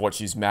reaction if what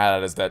she's mad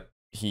at is that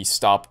he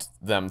stopped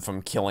them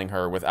from killing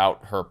her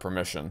without her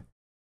permission.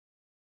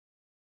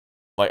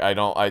 Like,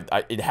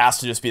 it has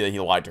to just be that he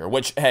lied to her,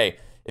 which, hey,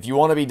 if you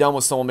want to be done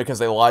with someone because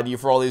they lied to you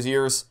for all these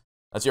years,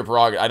 that's your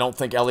prerogative. I don't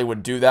think Ellie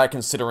would do that,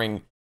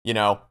 considering, you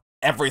know,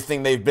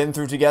 everything they've been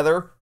through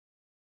together,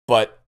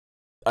 but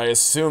I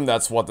assume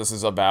that's what this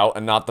is about,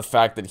 and not the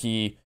fact that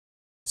he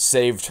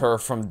saved her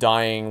from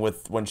dying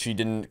when she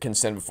didn't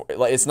consent before.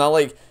 Like, it's not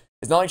like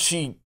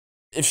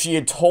if she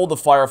had told the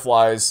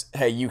Fireflies,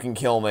 hey, you can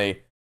kill me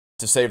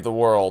to save the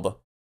world,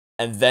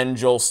 and then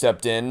Joel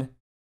stepped in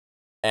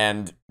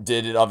and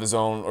did it of his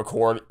own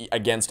accord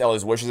against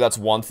Ellie's wishes, that's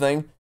one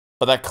thing,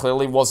 but that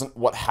clearly wasn't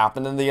what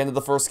happened in the end of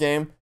the first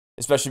game,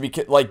 especially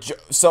because, like,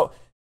 so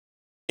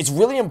it's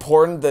really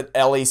important that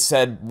Ellie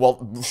said,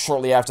 well,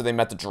 shortly after they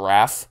met the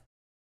giraffe,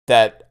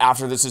 that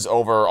after this is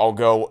over, I'll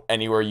go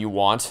anywhere you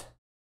want.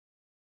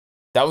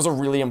 That was a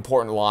really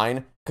important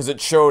line, because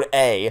it showed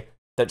A,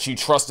 that she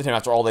trusted him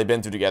after all they've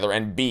been through together,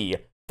 and B,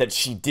 that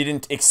she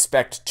didn't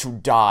expect to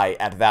die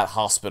at that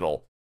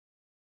hospital.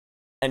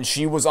 And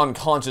she was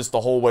unconscious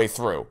the whole way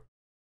through,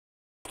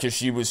 because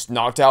she was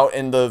knocked out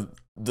in the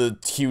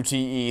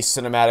QTE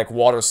cinematic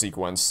water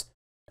sequence,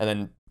 and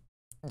then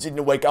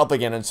didn't wake up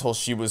again until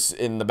she was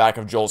in the back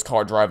of Joel's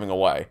car driving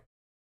away.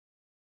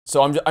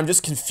 So I'm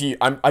just confused.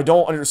 I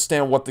don't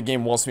understand what the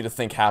game wants me to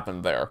think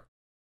happened there.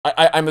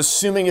 I'm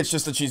assuming it's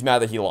just that she's mad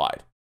that he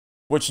lied.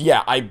 Which,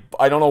 yeah, I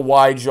don't know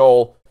why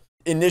Joel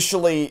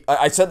initially...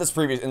 I said this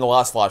in the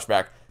last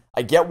flashback.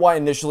 I get why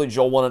initially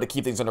Joel wanted to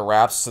keep things under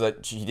wraps so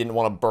that he didn't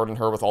want to burden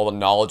her with all the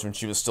knowledge when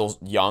she was still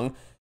young.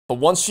 But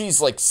once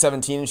she's, like,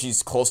 17 and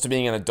she's close to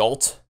being an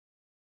adult,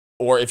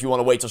 or if you want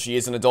to wait till she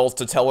is an adult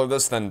to tell her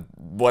this, then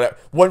what?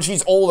 When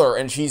she's older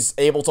and she's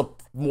able to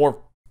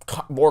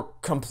more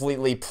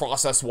completely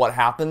process what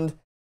happened,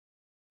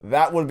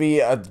 that would be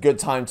a good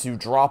time to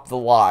drop the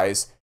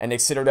lies and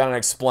sit her down and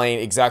explain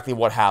exactly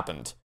what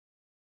happened,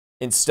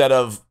 instead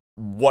of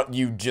what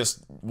you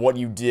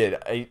did.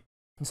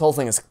 This whole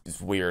thing is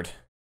weird.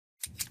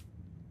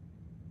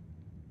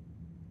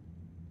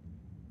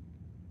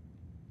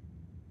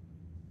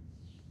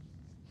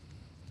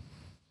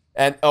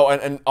 And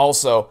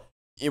also,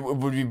 it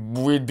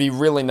would be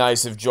really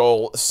nice if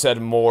Joel said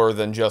more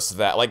than just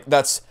that. Like,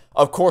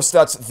 of course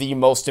that's the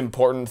most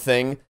important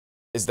thing,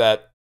 is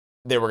that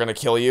they were gonna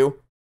kill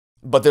you.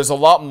 But there's a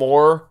lot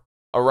more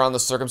around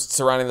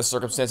surrounding the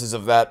circumstances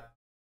of that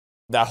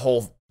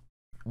whole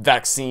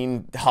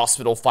vaccine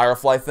hospital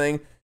Firefly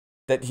thing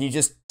that he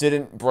just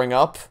didn't bring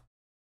up.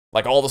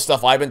 Like all the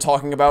stuff I've been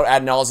talking about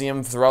ad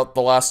nauseum throughout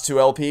the last 2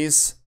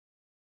 LPs.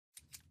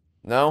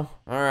 No?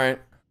 Alright.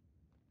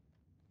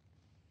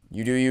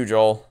 You do you,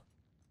 Joel.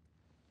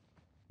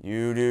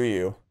 You do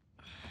you.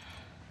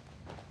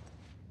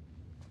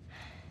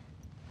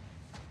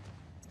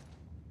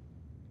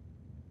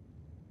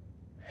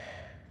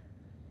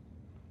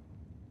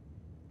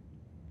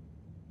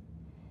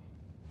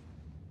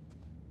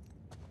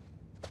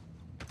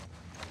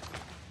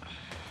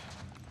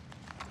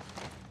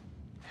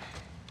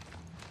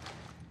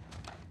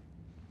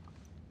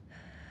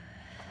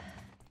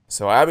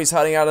 So Abby's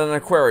hiding out in an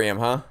aquarium,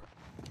 huh?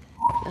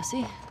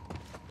 Jesse?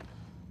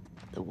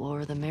 The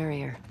more the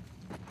merrier.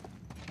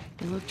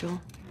 Hey, look,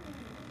 Joel.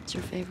 It's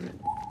your favorite.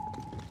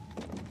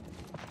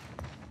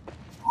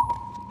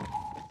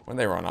 When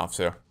they run off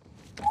to.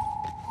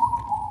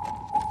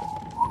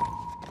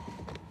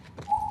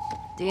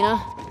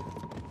 Dina?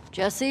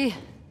 Jesse?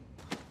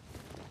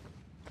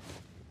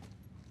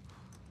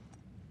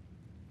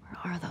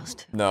 Where are those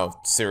two? No,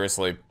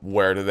 seriously,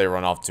 where did they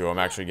run off to? I'm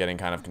actually getting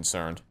kind of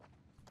concerned.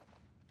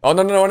 Oh,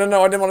 no, I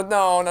didn't want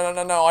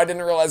to, no, I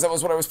didn't realize that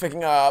was what I was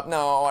picking up.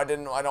 No, I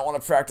don't want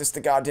to practice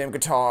the goddamn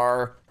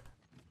guitar.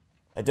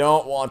 I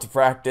don't want to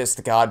practice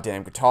the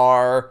goddamn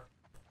guitar.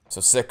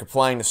 So sick of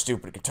playing the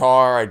stupid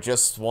guitar. I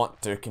just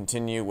want to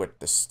continue with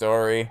the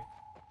story.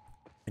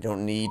 I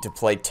don't need to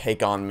play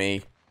Take On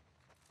Me.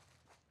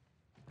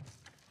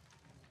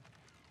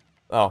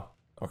 Oh,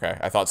 okay.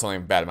 I thought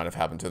something bad might have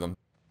happened to them.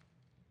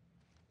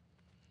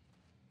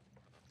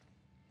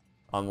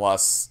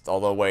 Unless,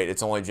 although wait,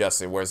 it's only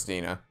Jesse. Where's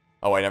Dina?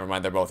 Oh wait, never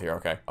mind. They're both here.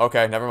 Okay.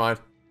 Okay, never mind.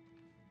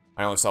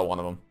 I only saw one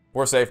of them.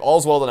 We're safe.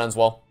 All's well that ends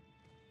well.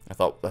 I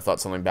thought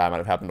something bad might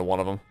have happened to one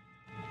of them.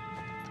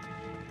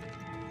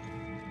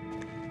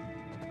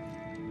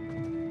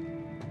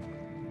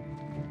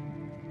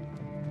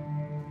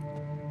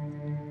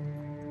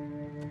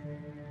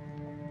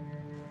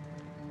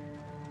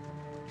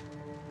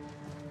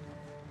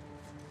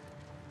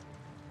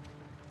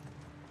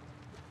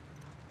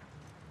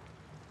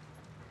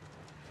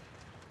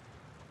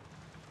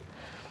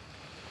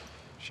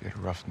 She had a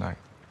rough night.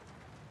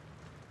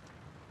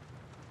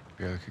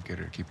 Barely could get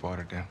her to keep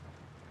water down.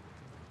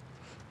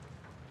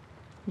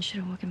 You should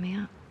have woken me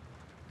up.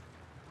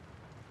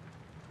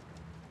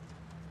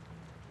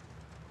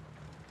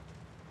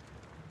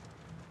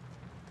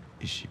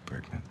 Is she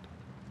pregnant?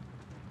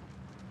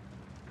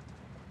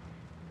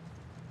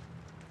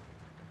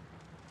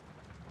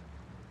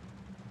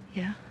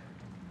 Yeah?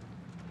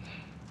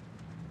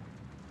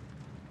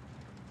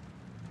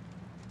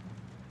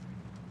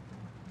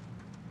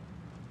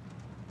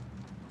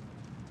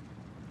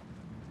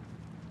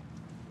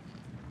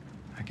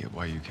 I get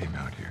why you came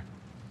out here.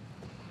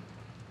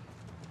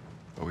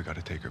 But we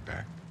gotta take her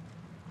back.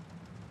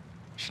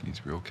 She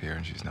needs real care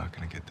and she's not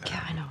gonna get that.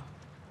 Yeah, I know.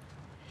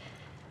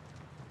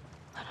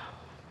 But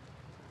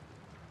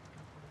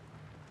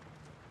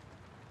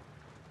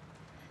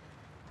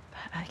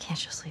I can't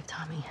just leave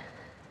Tommy.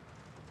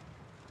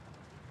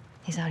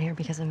 He's out here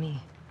because of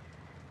me.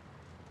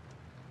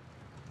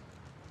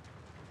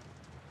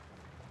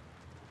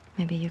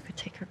 Maybe you could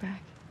take her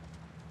back.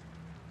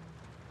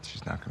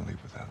 She's not gonna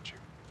leave without you.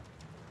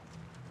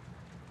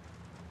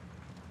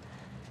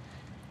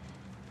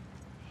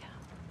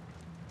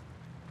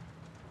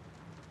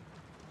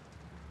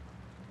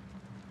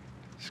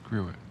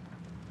 Screw it.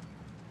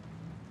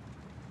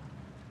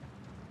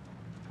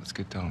 Let's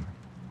get Tommy.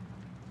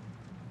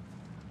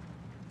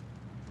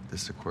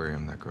 This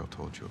aquarium that girl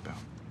told you about.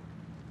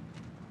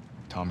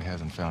 Tommy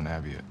hasn't found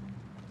Abby yet.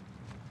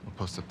 We'll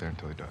post up there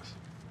until he does.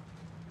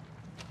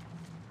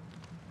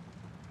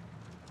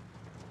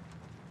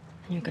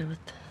 And you're good with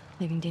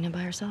leaving Dina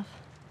by herself?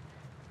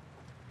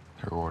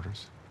 Her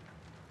orders.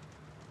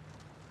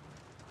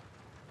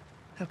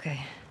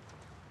 Okay.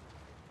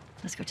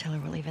 Let's go tell her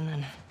we're leaving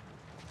then.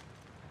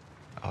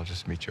 I'll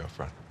just meet you up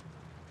front.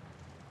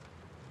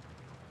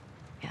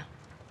 Yeah.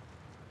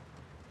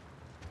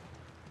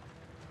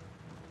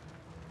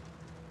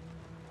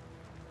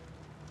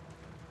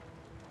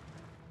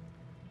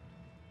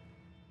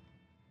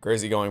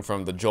 Crazy going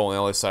from the Joel and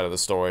Ellie side of the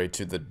story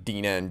to the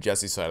Dina and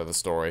Jesse side of the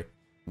story,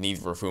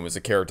 neither of whom is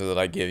a character that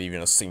I give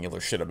even a singular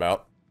shit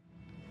about.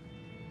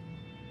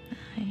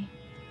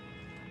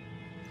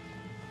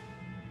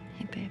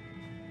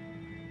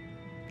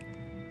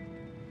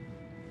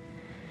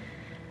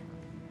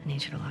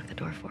 need you to lock the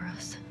door for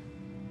us.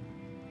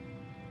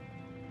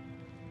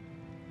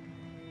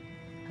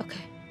 Okay.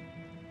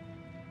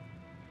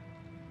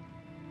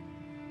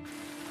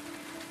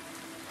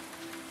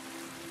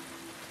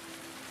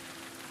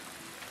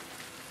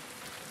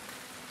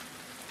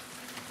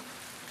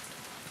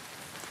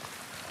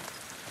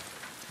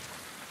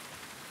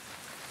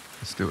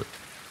 Let's do it.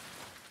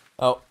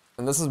 Oh,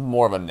 and this is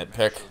more of a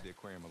nitpick,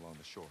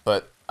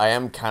 but I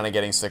am kind of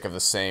getting sick of the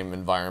same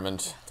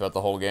environment throughout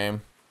the whole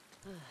game.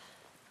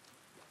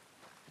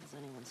 Does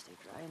anyone stay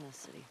dry in this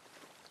city?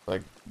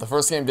 Like, the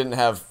first game didn't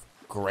have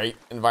great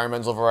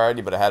environmental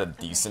variety, but it had a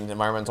decent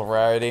environmental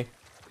variety.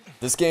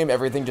 This game,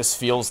 everything just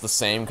feels the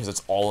same because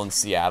it's all in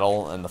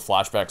Seattle, and the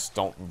flashbacks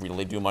don't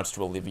really do much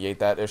to alleviate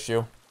that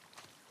issue.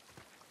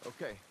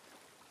 Okay.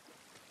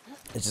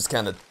 It just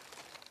kind of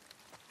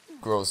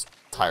grows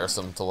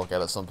tiresome to look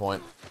at some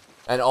point.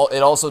 And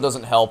it also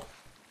doesn't help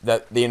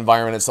that the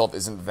environment itself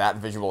isn't that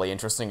visually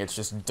interesting. It's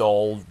just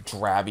dull,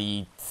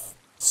 drabby,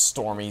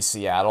 stormy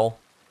Seattle.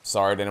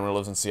 Sorry to anyone who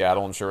lives in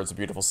Seattle. I'm sure it's a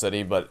beautiful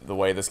city, but the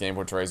way this game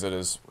portrays it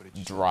is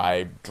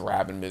dry,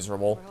 drab, and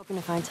miserable. We're hoping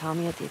to find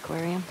Tommy at the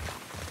aquarium.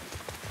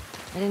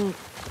 I didn't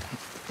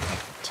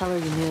tell her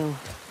you knew.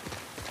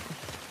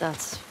 If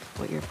that's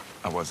what you're...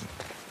 I wasn't.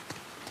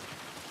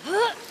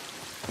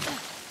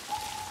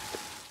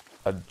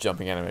 A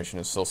jumping animation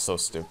is still so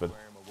stupid.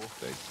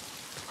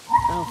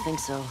 I don't think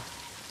so.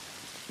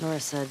 Nora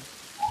said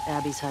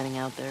Abby's hiding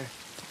out there.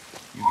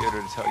 You get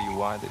her to tell you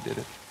why they did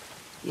it?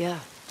 Yeah.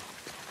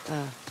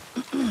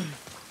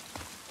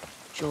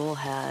 Joel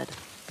had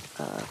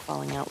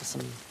falling out with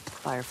some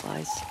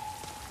fireflies.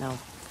 No,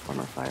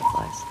 former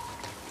fireflies.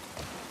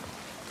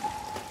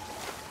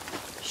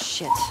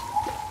 Shit.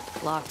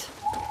 Locked.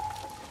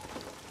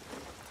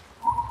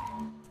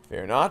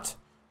 Fear not.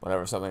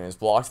 Whenever something is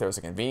blocked, there's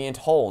a convenient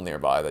hole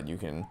nearby that you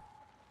can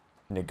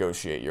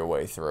negotiate your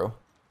way through.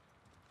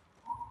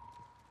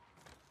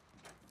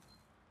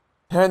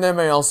 And there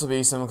may also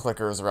be some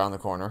clickers around the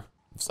corner.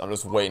 So I'm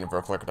just waiting for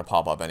a clicker to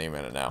pop up any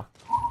minute now.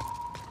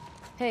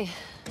 Hey,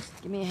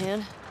 give me a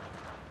hand.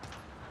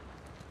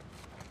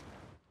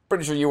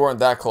 Pretty sure you weren't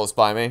that close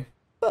by me,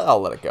 but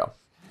I'll let it go.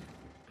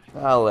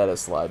 I'll let it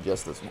slide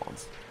just this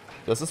once.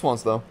 Just this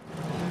once, though.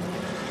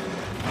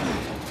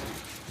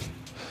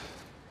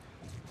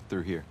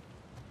 Through here.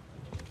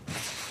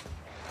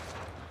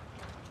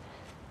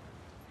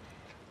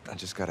 I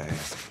just gotta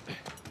ask.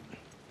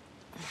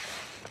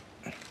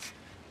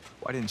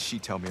 Why didn't she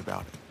tell me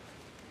about it?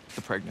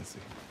 The pregnancy.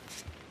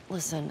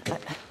 Listen,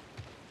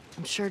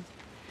 I'm sure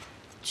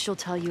she'll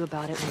tell you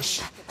about it when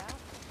she...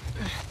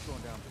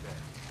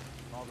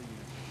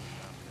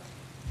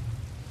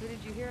 Who did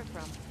you hear it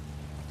from?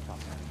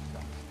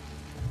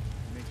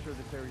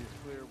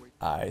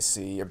 I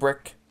see a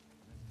brick,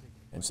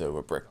 and so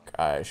a brick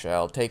I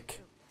shall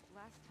take.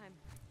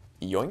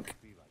 Yoink.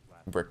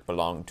 Brick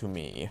belonged to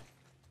me.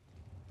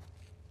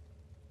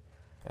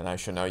 And I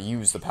shall now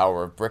use the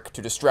power of brick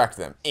to distract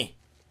them. Eh.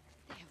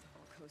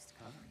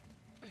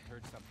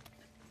 Heard something.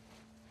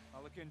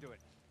 I'll look into it.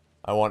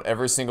 I want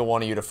every single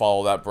one of you to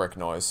follow that brick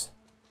noise.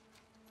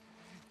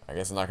 I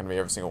guess it's not going to be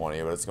every single one of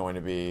you, but it's going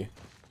to be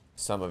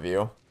some of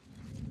you.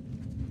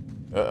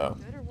 Uh-oh.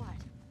 Good or what?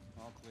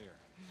 All clear.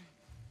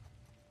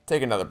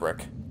 Take another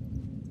brick.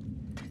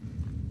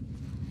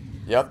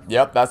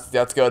 Yep,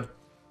 that's good.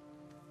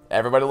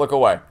 Everybody look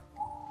away.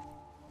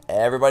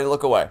 Everybody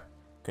look away.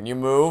 Can you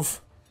move?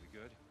 We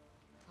good?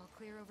 All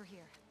clear over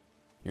here.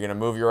 You're gonna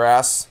move your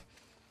ass?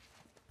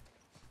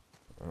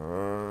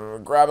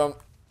 Grab him.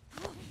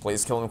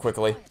 Please kill him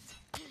quickly.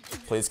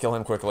 Please kill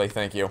him quickly,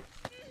 thank you.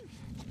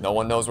 No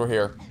one knows we're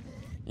here.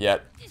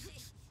 Yet.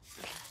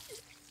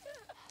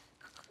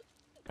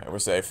 Alright, we're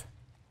safe.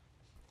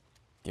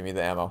 Give me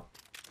the ammo.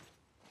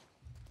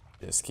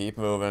 Just keep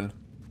moving.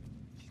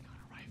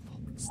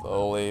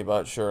 Slowly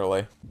but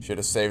surely. Should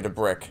have saved a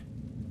brick.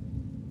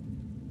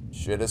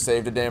 Should have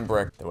saved a damn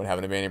brick. There wouldn't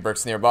happen to be any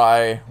bricks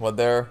nearby, would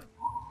there?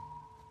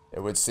 It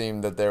would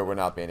seem that there would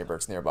not be any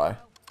bricks nearby.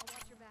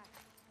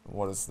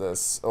 What is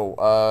this?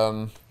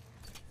 Oh,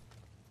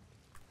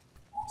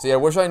 see, I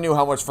wish I knew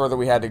how much further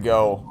we had to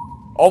go.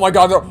 Oh my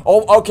god, no.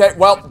 Oh, okay,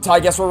 well, I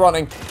guess we're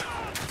running.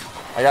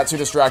 I got too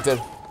distracted.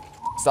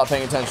 Stop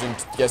paying attention.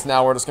 Guess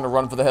now we're just gonna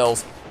run for the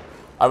hills.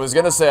 I was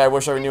gonna say I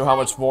wish I knew how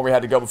much more we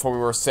had to go before we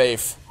were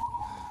safe.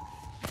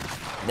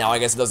 Now I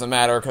guess it doesn't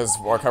matter because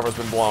our cover's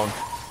been blown.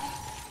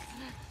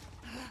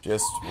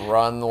 Just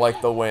run like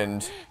the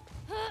wind.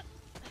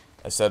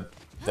 I said,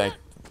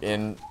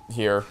 in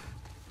here.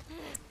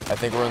 I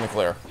think we're in the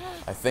clear.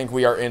 I think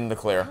we are in the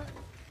clear.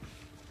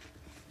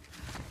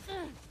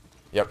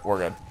 Yep, we're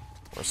good.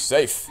 We're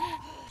safe.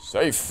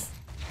 Safe.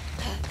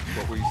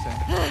 What were you saying?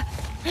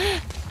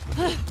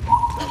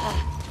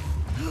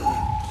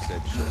 She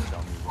said she'll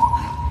tell me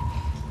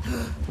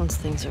why. Once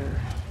things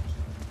are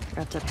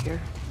wrapped up here.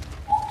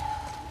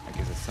 I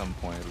guess at some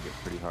point it'll get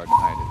pretty hard to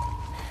hide it.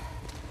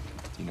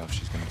 Do you know if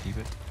she's gonna keep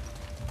it?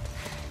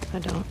 I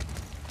don't.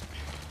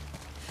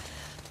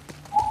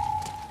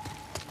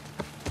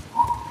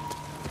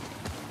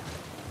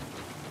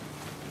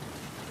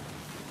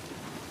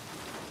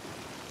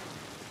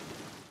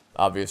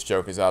 Obvious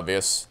joke is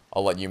obvious.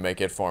 I'll let you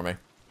make it for me.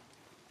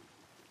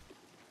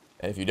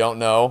 And if you don't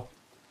know,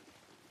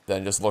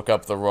 then just look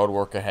up the road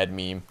work ahead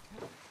meme.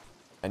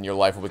 And your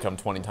life will become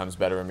 20 times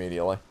better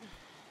immediately.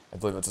 I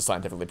believe that's a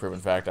scientifically proven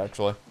fact,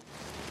 actually.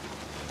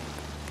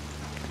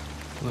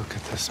 Look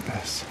at this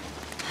mess.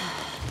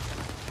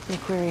 The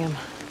aquarium.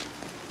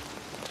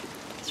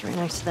 It's right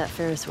next to that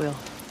Ferris wheel.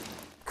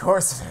 Of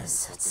course it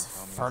is. It's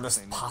the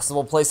furthest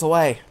possible place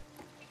away.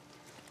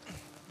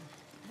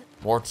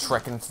 More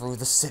trekking through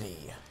the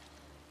city.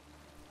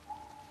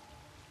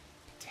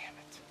 Damn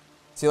it.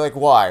 See, like,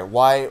 why?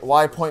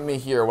 Why point me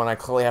here when I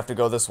clearly have to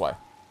go this way?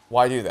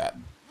 Why do that?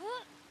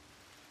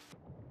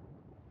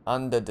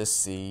 Under the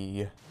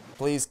sea.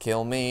 Please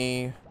kill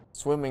me.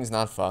 Swimming's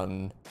not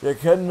fun. You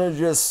couldn't have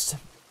just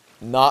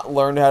not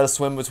learned how to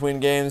swim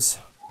between games?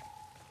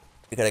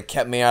 You could have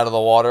kept me out of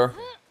the water?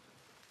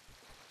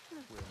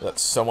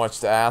 That's so much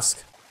to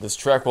ask. This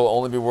trek will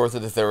only be worth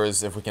it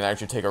if we can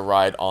actually take a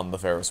ride on the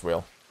Ferris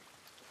wheel.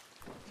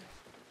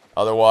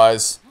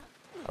 Otherwise,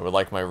 I would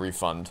like my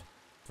refund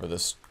for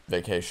this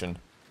vacation.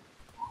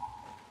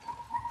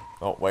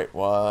 Oh, wait,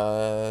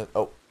 what?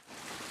 Oh.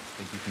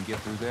 Think you can get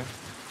through there?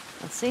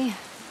 Let's see.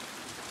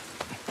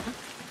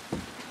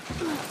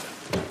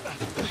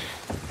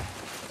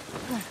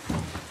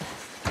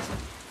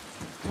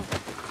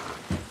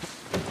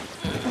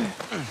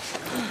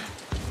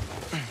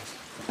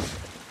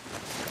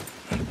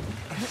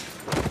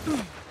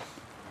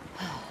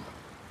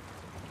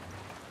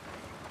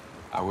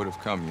 I would have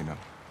come, you know,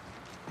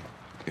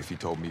 if you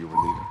told me you were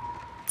leaving.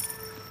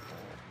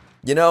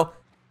 You know,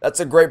 that's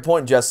a great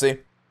point, Jesse.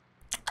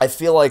 I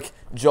feel like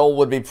Joel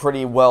would be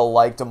pretty well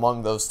liked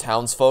among those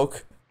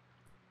townsfolk.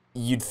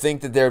 You'd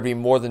think that there'd be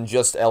more than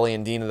just Ellie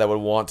and Dina that would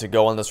want to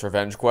go on this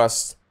revenge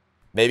quest.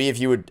 Maybe if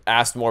you had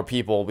asked more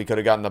people, we could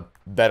have gotten a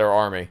better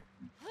army.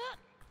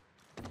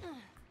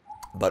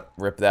 But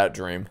rip that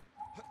dream.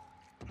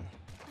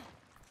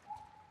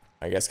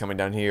 I guess coming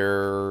down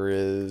here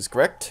is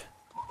correct.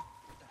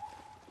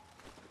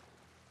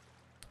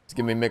 It's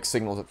giving me mixed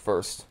signals at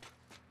first.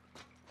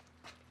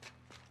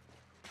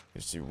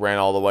 Just ran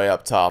all the way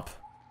up top.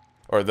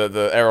 Or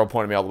the arrow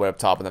pointed me all the way up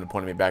top and then it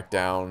pointed me back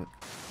down.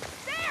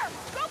 There!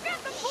 Go get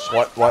the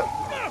boy! What?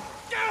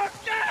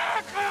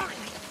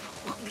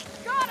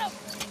 Got him!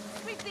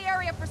 Sweep the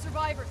area for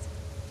survivors.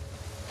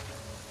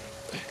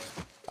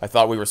 I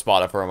thought we were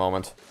spotted for a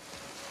moment.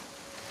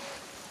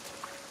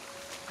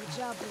 Good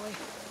job, boy.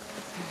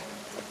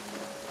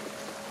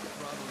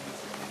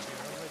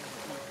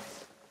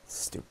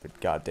 Stupid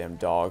goddamn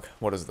dog.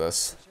 What is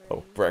this?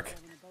 Oh, brick.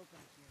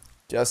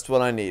 Just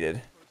what I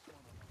needed.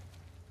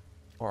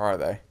 Where are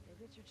they?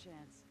 Give it your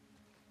chance.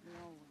 No.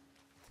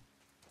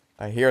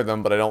 I hear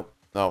them, but I don't...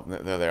 Oh,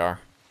 there they are.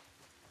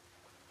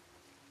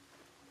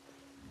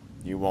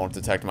 You won't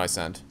detect my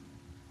scent.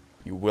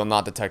 You will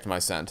not detect my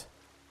scent.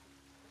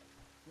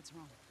 What's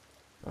wrong?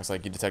 Looks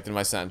like you detected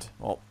my scent.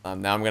 Well,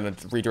 now I'm gonna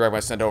redirect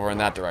my scent over in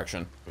that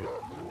direction.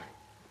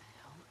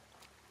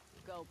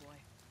 Go, boy.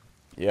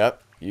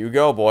 Yep, you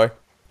go, boy.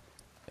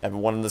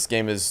 Everyone in this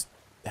game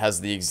has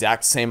the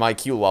exact same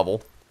IQ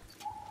level.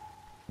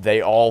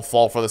 They all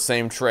fall for the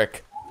same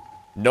trick.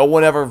 No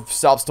one ever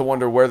stops to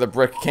wonder where the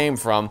brick came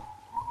from.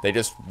 They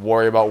just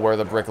worry about where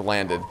the brick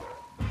landed.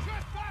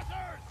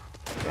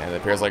 And it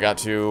appears I got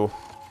too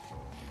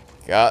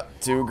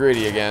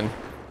greedy again.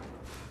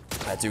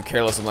 Got too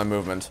careless with my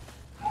movement.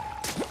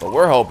 But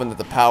we're hoping that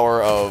the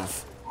power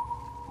of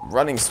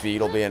running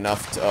speed will be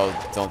enough to...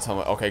 Oh, don't tell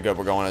me... Okay, good,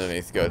 we're going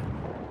underneath. Good.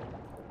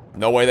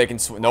 No way they can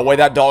swim. No way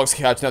that dog's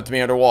catching up to me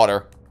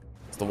underwater.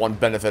 It's the one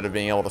benefit of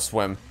being able to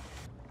swim.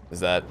 Is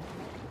that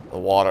the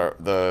water...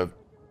 The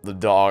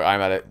dog...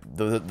 I'm at it.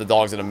 The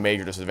dog's at a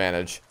major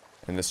disadvantage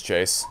in this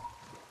chase.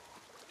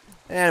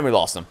 And we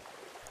lost him.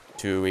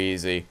 Too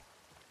easy.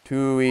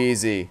 Too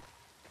easy.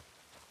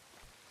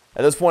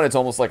 At this point, it's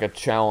almost like a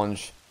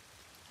challenge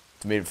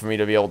for me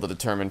to be able to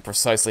determine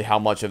precisely how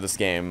much of this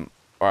game,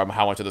 or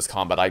how much of this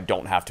combat I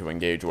don't have to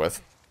engage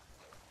with.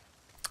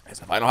 Because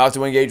if I don't have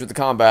to engage with the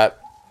combat,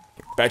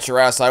 bet your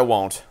ass I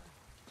won't.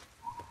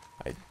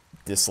 I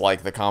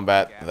dislike the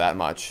combat that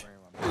much.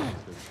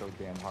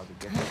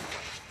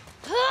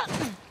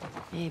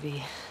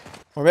 Maybe.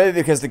 Or maybe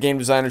because the game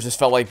designers just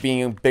felt like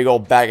being a big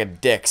old bag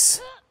of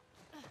dicks.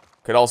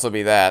 Could also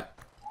be that.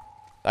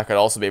 That could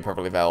also be a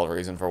perfectly valid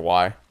reason for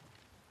why.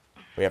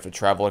 We have to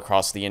travel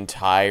across the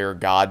entire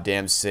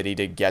goddamn city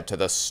to get to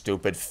the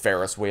stupid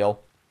Ferris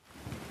wheel.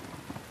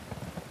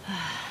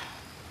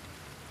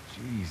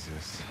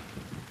 Jesus.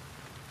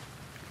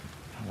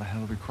 How the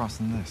hell are we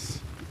crossing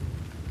this?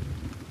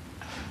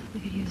 We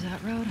could use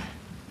that road.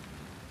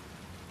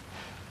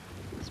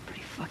 It's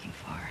pretty fucking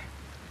far.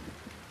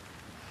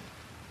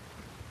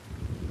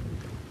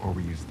 Or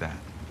we use that.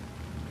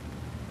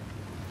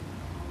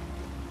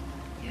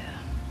 Yeah.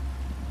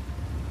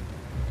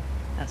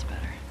 That's better.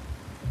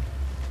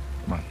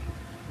 Come on.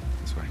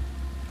 This way.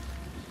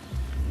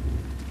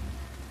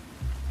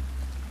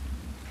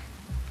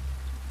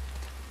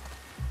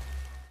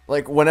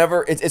 Like,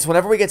 whenever... It's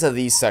whenever we get to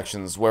these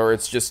sections where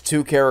it's just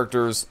two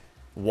characters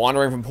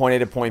wandering from point A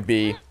to point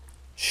B,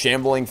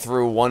 shambling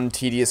through one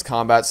tedious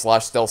combat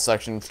slash stealth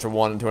section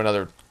to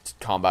another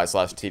combat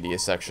slash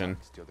tedious section.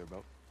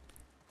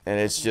 And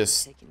it's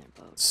just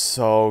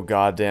so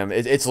goddamn...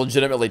 It's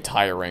legitimately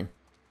tiring.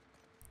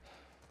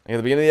 Like at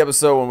the beginning of the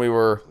episode, when we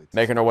were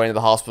making our way into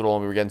the hospital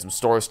and we were getting some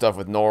story stuff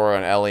with Nora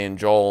and Ellie and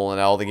Joel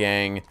and all the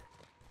gang,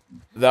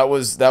 that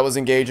was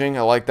engaging.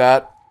 I like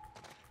that.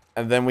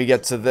 And then we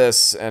get to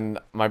this, and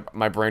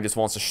my brain just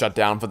wants to shut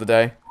down for the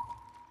day.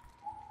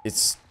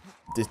 It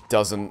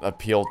doesn't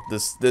appeal.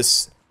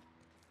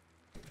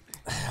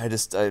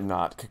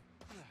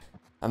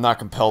 I'm not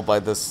compelled by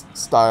this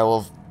style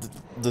of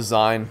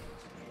design.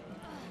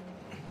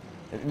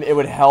 It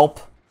would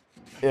help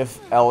if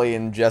Ellie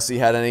and Jesse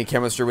had any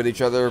chemistry with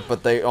each other,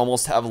 but they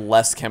almost have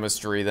less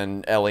chemistry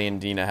than Ellie and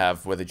Dina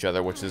have with each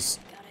other, which is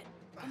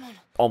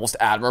almost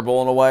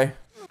admirable in a way,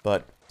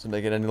 but to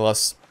make it any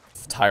less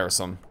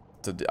tiresome.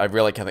 I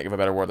really can't think of a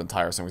better word than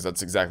tiresome, because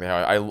that's exactly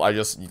how I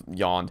just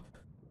yawned.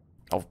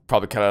 I'll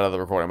probably cut it out of the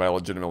recording, but I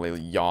legitimately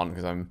yawn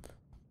because I'm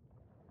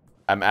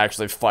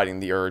actually fighting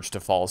the urge to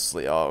fall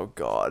asleep. Oh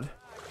god.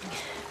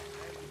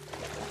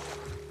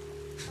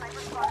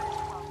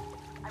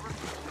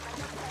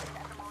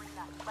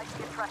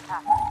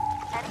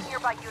 Any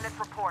nearby units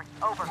report.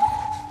 Over.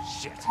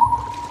 Shit.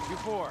 You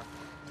four,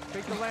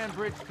 take the land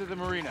bridge to the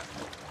marina.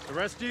 The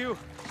rest of you,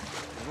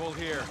 hold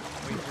here.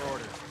 Wait for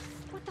orders.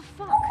 What the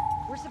fuck?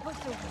 We're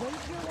supposed to wait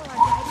here while our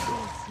guys are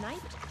being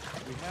sniped?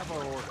 We have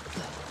our orders.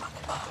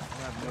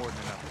 We have more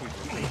than enough people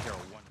to take care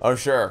of one. Oh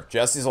sure,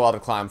 Jesse's allowed to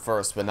climb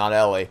first, but not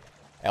Ellie.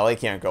 Ellie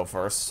can't go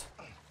first.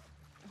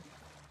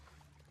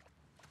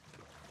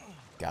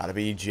 Gotta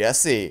be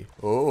Jesse.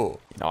 Ooh.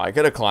 You know, I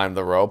could have climbed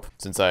the rope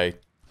since I,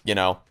 you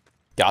know,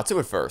 got to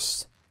it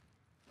first.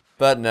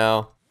 But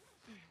no.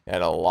 It had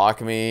to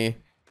lock me.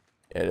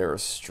 It had to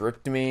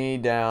restrict me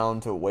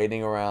down to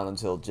waiting around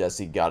until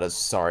Jesse got his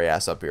sorry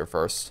ass up here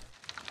first.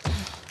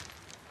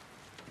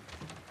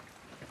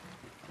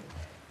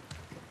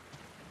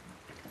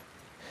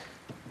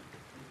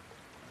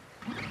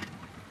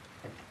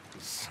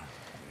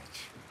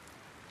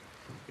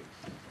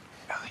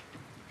 Ellie.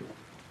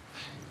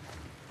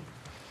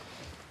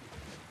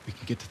 We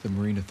can get to the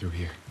marina through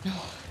here. No,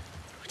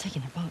 we're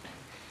taking a boat.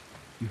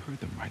 You heard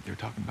them, right? They're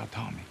talking about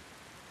Tommy.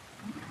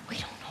 We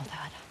don't know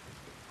that.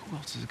 Who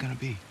else is it gonna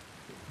be?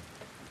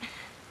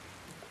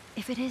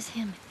 If it is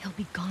him, he'll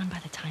be gone by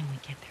the time we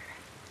get there.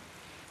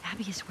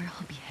 Abby is where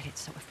he'll be headed,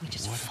 so if we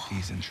just What if follow,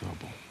 he's in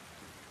trouble?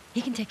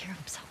 he can take care of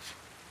himself.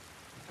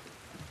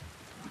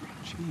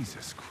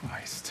 Jesus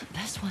Christ. The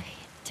best way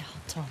to help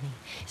Tommy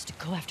is to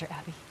go after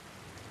Abby.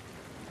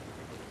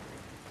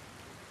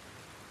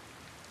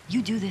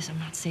 You do this, I'm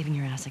not saving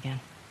your ass again.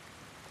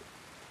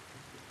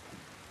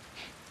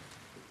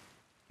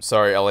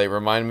 Sorry, Ellie,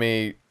 remind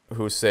me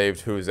who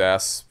saved whose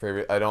ass.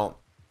 I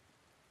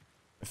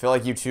feel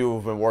like you two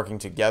have been working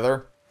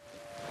together.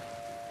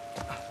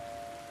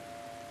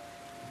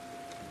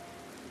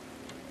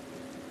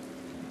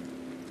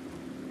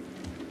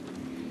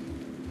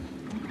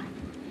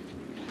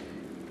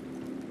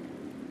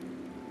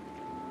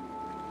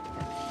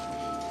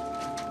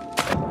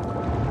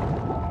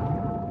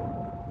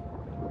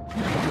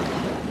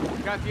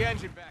 Got the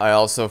engine back. I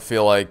also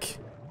feel like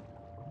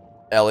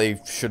Ellie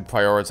should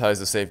prioritize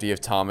the safety of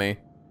Tommy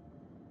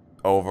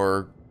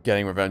over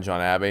getting revenge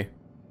on Abby.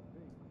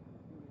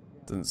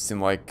 Doesn't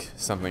seem like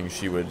something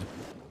she would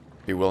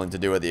be willing to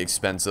do at the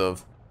expense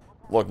of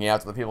looking out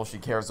to the people she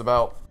cares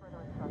about.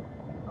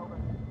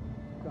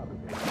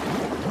 You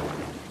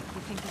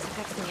think this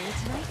affects the raid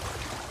tonight?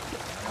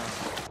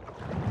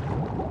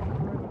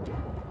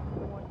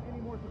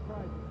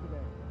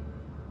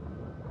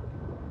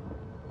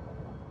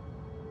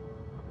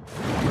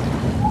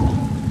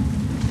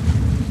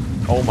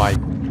 Oh my...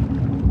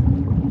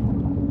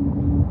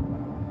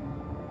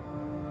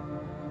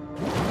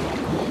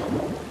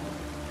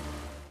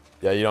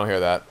 Yeah, you don't hear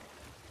that.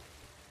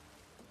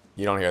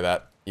 You don't hear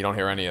that. You don't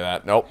hear any of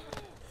that. Nope.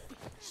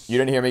 You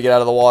didn't hear me get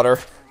out of the water.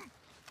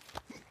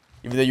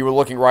 Even though you were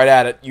looking right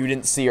at it, you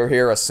didn't see or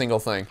hear a single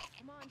thing.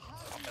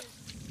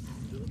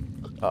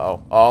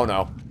 Uh-oh. Oh,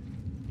 no.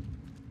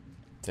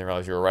 Didn't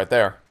realize you were right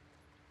there.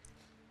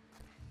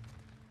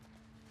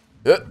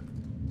 It's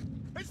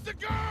the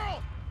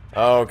girl!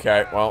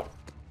 Okay, well.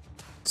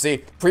 See,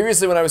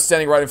 previously when I was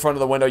standing right in front of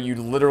the window, you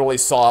literally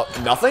saw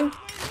nothing.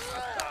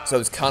 So I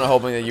was kind of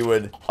hoping that you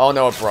would... Oh,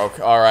 no, it broke.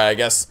 Alright, I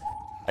guess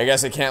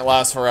it can't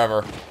last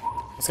forever.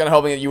 I was kind of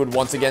hoping that you would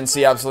once again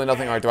see absolutely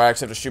nothing. Alright, do I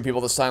actually have to shoot people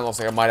this time? Looks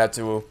like I might have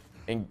to...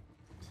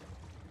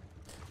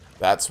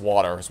 That's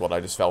water, is what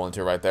I just fell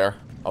into right there.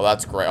 Oh,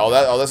 that's great.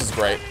 Oh, this is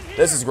great.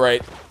 This is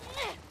great.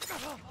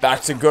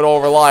 Back to good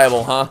old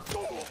reliable, huh?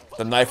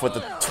 The knife with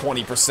the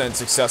 20%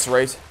 success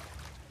rate.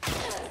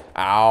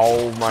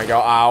 Ow, my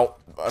god, ow.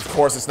 Of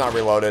course it's not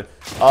reloaded.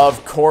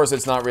 Of course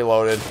it's not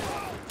reloaded.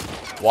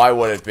 Why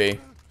would it be?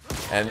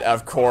 And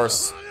of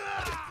course...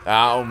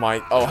 Oh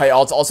my... Oh, hey,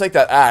 I'll take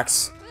that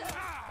axe.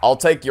 I'll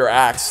take your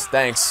axe.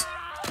 Thanks.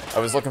 I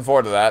was looking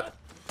forward to that.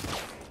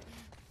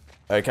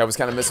 Like, I was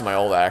kind of missing my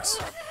old axe.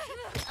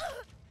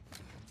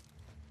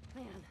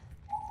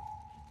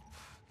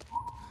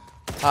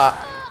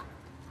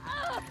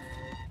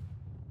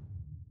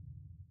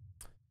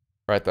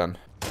 Right then.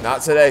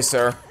 Not today,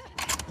 sir.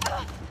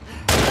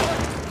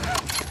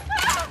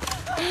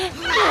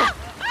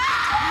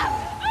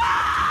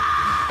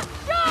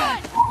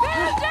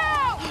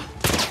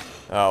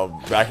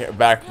 Oh,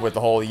 back with the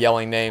whole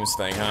yelling names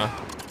thing, huh?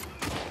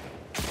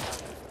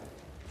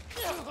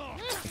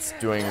 It's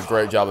doing a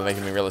great job of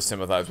making me really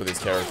sympathize with these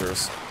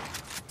characters.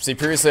 See,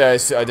 previously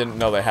I didn't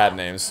know they had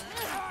names.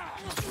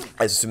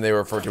 I assumed they were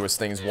referred to as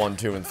things 1,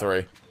 2, and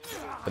 3.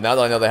 But now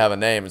that I know they have a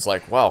name, it's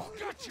like, well,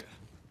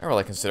 I'm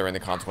really considering the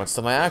consequences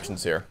of my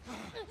actions here.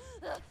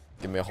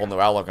 Give me a whole new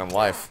outlook on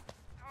life.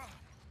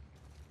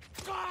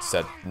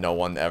 Said no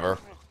one ever.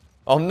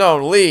 Oh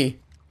no, Lee!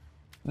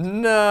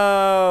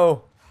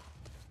 No!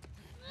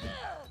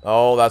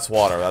 Oh, that's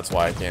water. That's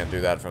why I can't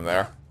do that from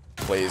there.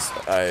 Please,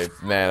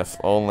 man, if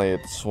only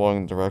it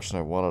swung the direction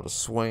I wanted to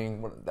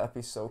swing. Wouldn't that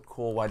be so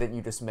cool? Why didn't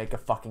you just make a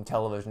fucking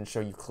television show?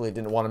 You clearly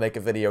didn't want to make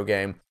a video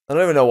game. I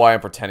don't even know why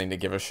I'm pretending to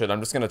give a shit. I'm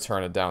just gonna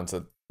turn it down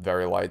to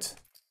very light.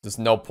 There's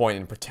no point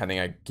in pretending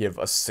I give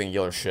a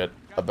singular shit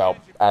about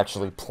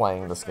actually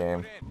playing this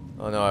game.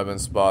 Oh no, I've been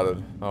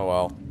spotted. Oh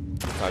well.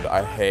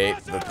 I hate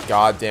the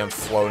goddamn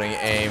floating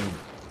aim.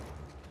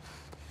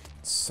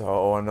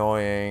 So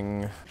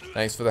annoying.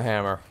 Thanks for the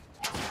hammer.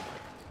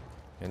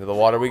 Into the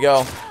water we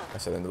go. I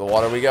said into the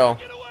water we go.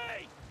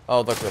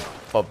 Oh, look at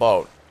the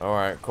boat.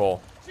 Alright,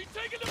 cool.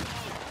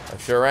 I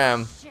sure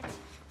am.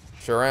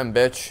 Sure am,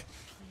 bitch.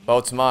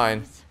 Boat's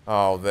mine.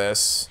 Oh,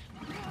 this.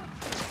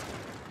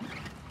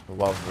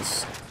 Love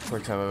this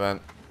quick time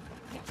event.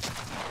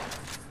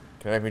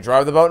 Can you make me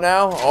drive the boat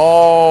now?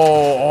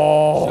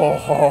 Oh,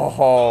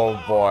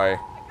 boy.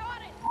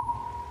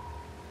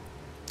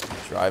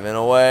 Driving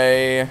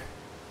away.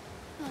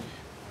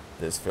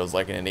 This feels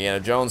like an Indiana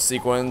Jones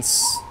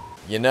sequence.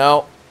 You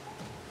know,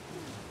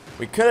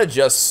 we could have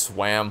just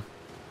swam.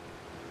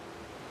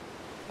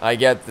 I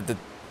get that the...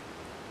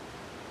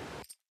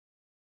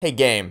 Hey,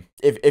 game.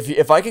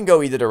 If I can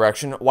go either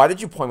direction, why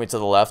did you point me to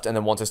the left, and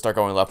then once I start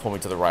going left, point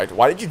me to the right?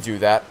 Why did you do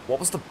that? What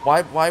was the...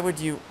 Why would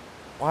you...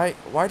 Why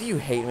do you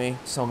hate me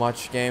so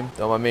much, game?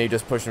 Don't mind me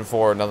just pushing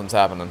forward, nothing's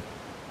happening.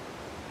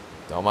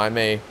 Don't mind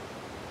me.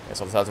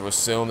 Guess I'll just have to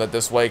assume that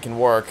this way can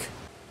work.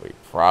 We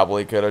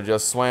probably could have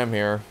just swam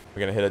here.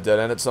 We're gonna hit a dead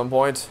end at some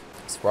point?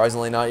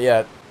 Surprisingly, not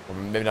yet. Or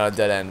maybe not a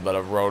dead end, but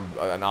a road,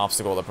 an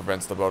obstacle that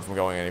prevents the boat from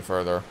going any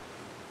further.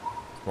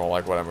 It's more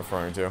like what I'm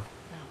referring to.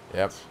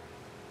 Yep.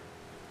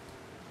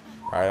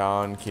 Right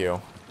on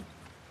cue.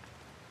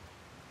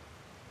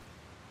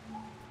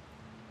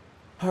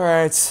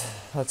 Alright,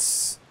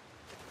 let's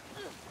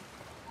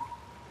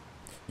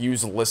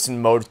use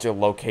listen mode to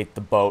locate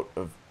the boat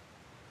of...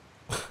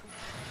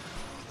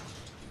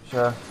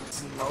 Sure.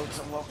 Listen mode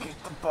to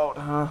locate the boat,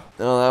 huh?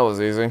 Oh, that was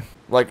easy.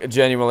 Like,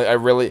 genuinely, I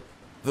really...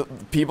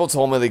 people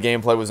told me the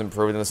gameplay was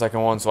improved in the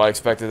second one, so I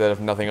expected that if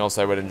nothing else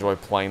I would enjoy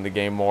playing the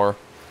game more.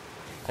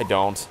 I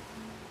don't.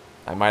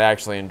 I might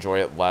actually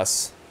enjoy it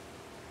less.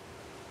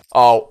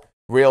 Oh,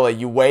 really?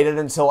 You waited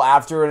until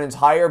after an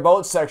entire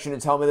boat section to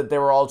tell me that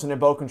there were alternate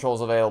boat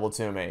controls available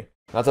to me.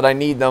 Not that I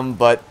need them,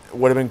 but it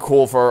would have been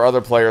cool for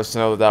other players to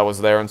know that that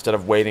was there instead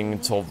of waiting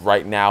until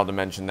right now to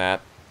mention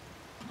that.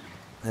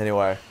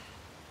 Anyway.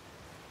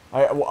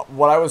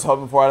 What I was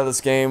hoping for out of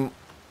this game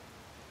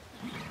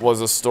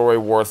was a story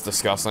worth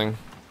discussing.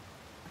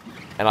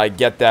 And I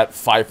get that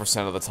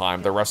 5% of the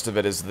time. The rest of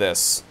it is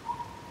this.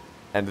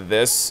 And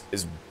this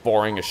is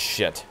boring as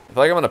shit. I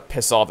feel like I'm gonna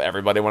piss off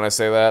everybody when I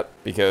say that,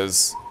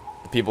 because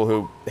the people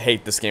who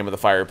hate this game with a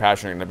fiery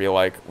passion are gonna be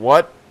like,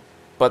 what?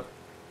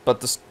 But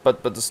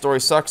the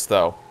story sucks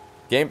though.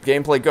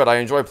 Gameplay good, I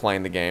enjoy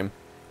playing the game.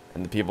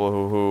 And the people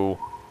who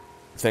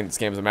think this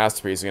game is a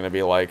masterpiece are gonna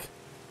be like,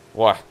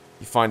 what?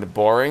 You find it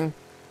boring?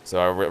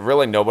 So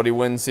really nobody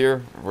wins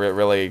here.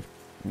 Really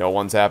no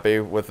one's happy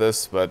with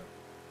this, but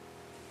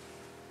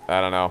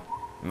I don't know.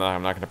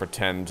 I'm not gonna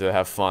pretend to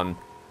have fun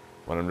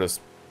when I'm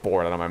just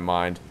bored out of my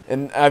mind.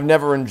 And I've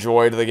never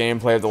enjoyed the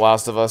gameplay of The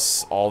Last of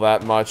Us all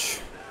that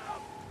much.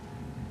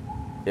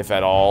 If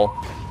at all.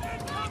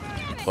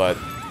 But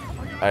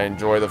I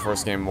enjoy the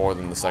first game more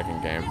than the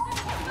second game.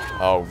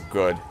 Oh,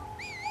 good.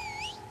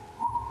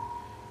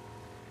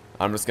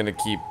 I'm just gonna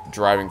keep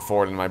driving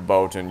forward in my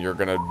boat and you're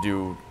gonna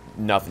do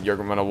nothing. You're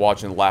gonna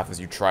watch and laugh as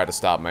you try to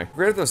stop me.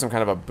 Great if there's some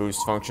kind of a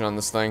boost function on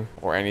this thing,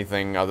 or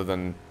anything other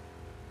than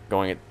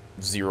going at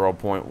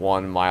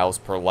 0.1 miles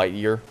per light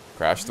year.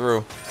 Crash through.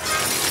 Of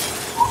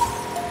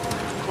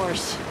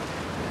course.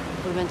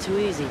 Would've been too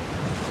easy.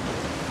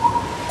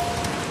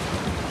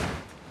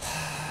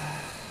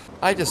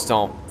 I just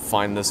don't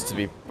find this to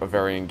be a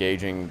very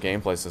engaging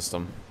gameplay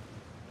system,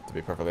 to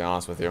be perfectly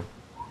honest with you.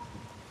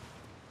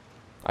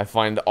 I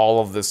find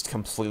all of this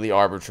completely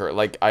arbitrary.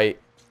 Like,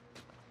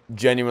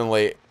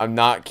 genuinely, I'm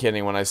not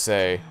kidding when I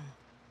say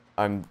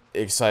I'm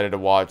excited to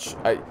watch.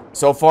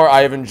 So far,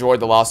 I have enjoyed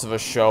The Last of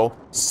Us show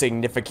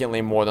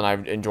significantly more than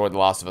I've enjoyed The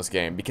Last of Us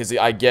game, because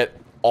I get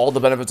all the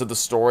benefits of the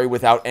story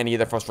without any of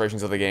the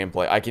frustrations of the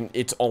gameplay.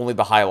 It's only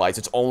the highlights.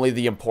 It's only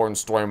the important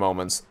story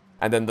moments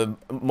and then the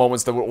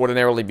moments that would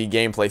ordinarily be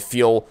gameplay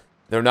feel,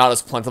 they're not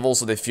as plentiful,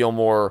 so they feel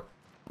more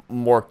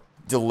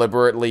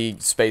deliberately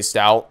spaced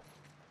out,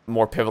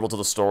 more pivotal to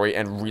the story,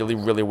 and really,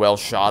 really well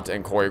shot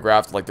and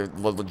choreographed. Like, they're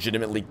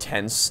legitimately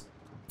tense.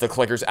 The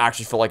clickers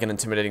actually feel like an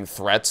intimidating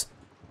threat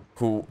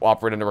who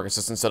operate under a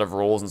consistent set of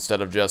rules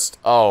instead of just,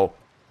 oh,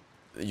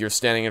 you're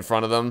standing in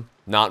front of them,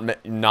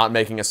 not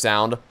making a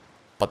sound,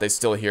 but they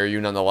still hear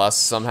you nonetheless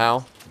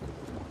somehow.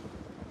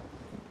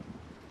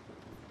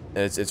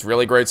 It's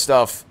really great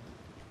stuff.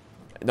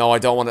 No, I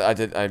don't want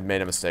to. I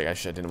made a mistake. I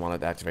didn't want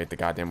to activate the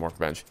goddamn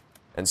workbench.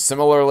 And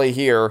similarly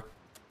here,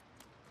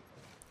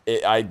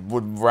 I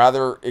would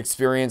rather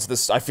experience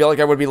this. I feel like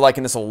I would be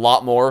liking this a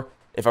lot more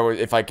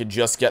if I could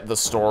just get the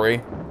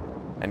story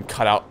and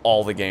cut out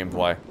all the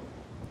gameplay.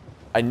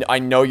 I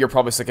know you're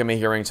probably sick of me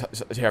hearing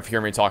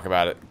me talk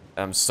about it,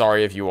 and I'm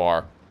sorry if you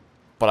are,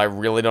 but I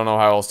really don't know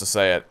how else to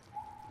say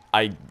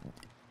it.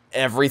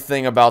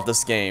 Everything about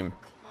this game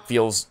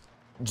feels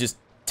just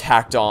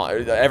tacked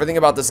on. Everything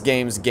about this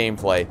game's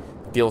gameplay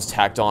feels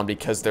tacked on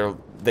because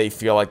they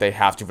feel like they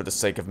have to for the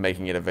sake of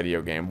making it a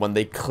video game, when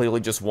they clearly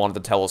just wanted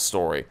to tell a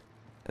story.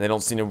 And they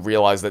don't seem to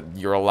realize that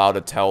you're allowed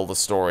to tell the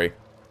story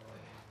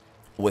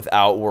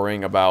without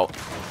worrying about,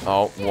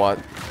 oh, what?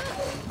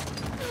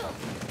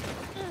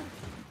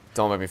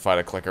 Don't make me fight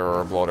a clicker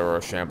or a bloater or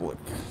a shambler.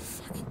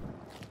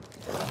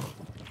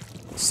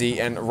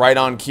 See, and right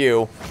on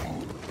cue,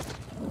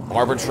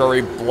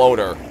 arbitrary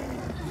bloater.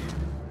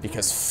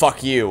 Because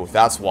fuck you,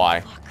 that's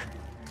why.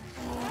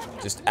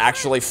 Just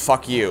actually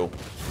fuck you.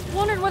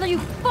 Wondered whether you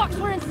fucks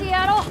were in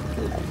Seattle.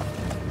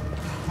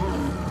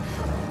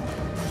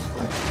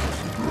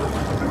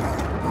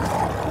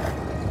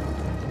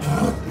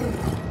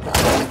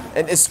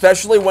 And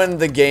especially when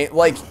the game,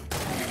 like,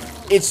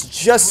 it's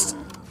just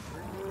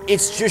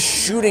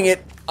shooting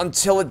it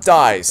until it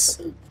dies.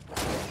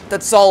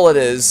 That's all it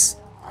is.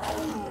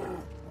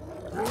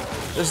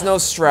 There's no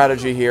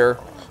strategy here.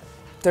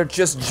 They're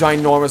just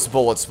ginormous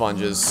bullet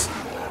sponges.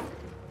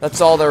 That's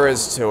all there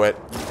is to it.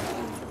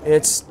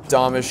 It's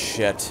dumb as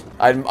shit.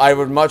 I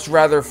would much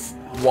rather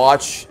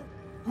watch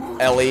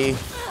Ellie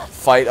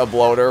fight a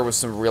bloater with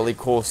some really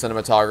cool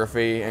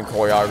cinematography and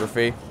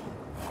choreography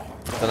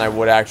than I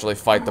would actually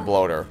fight the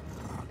bloater.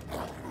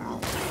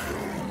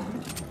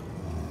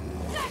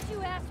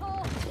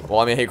 Well,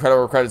 I mean, hey, credit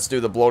where credit's due,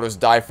 the bloaters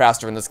die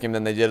faster in this game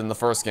than they did in the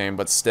first game,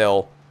 but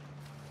still.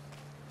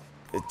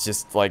 It's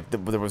just, like,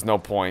 there was no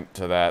point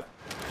to that.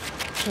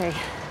 Okay.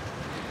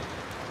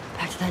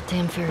 Back to that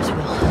damn Ferris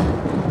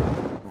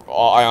wheel.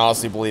 I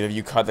honestly believe if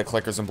you cut the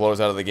clickers and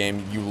bloaters out of the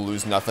game, you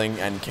lose nothing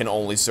and can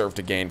only serve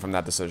to gain from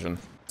that decision.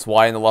 That's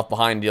why in the Left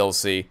Behind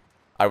DLC,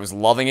 I was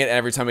loving it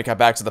every time we got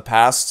back to the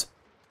past,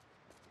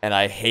 and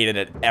I hated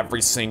it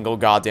every single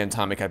goddamn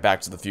time we got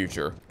back to the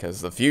future.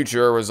 Because the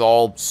future was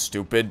all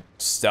stupid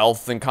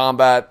stealth and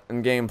combat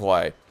and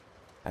gameplay.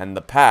 And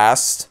the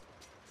past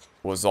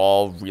was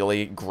all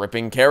really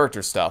gripping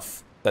character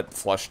stuff that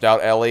fleshed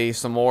out Ellie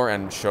some more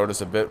and showed us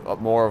a bit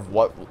more of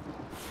what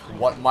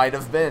might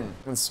have been.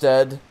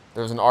 Instead,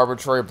 there's an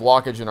arbitrary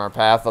blockage in our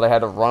path that I had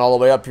to run all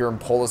the way up here and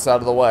pull this out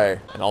of the way.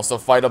 And also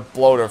fight a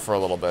bloater for a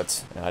little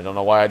bit. And I don't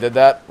know why I did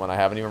that when I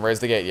haven't even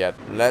raised the gate yet.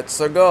 Let's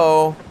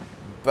go.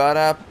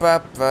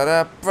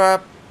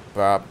 Ba-da-ba-ba-da-ba-ba.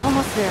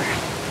 Almost there.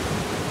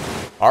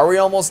 Are we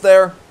almost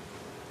there?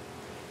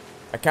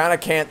 I kinda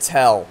can't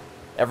tell.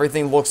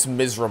 Everything looks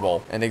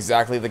miserable and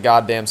exactly the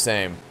goddamn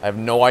same. I have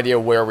no idea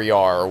where we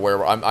are or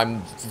where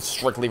I'm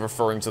strictly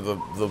referring to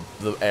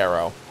the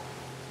arrow.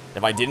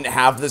 If I didn't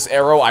have this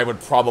arrow, I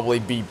would probably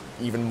be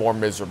even more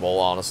miserable,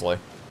 honestly.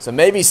 So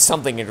maybe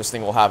something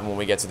interesting will happen when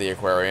we get to the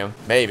aquarium.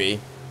 Maybe.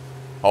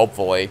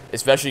 Hopefully.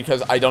 Especially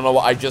because I don't know,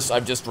 I've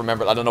just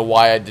remembered, I don't know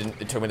why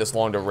it took me this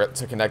long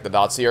to connect the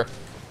dots here.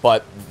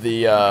 But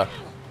the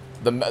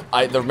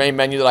main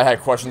menu that I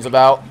had questions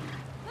about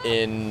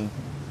in,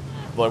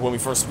 like, when we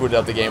first booted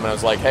up the game, and I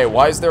was like, hey,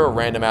 why is there a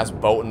random-ass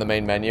boat in the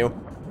main menu?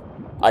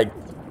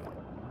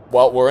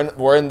 Well,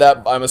 we're in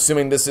that, I'm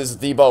assuming this is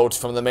the boat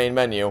from the main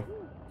menu.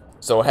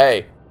 So,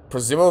 hey,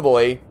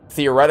 presumably,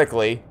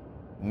 theoretically,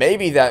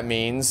 maybe that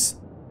means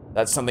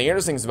that something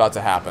interesting is about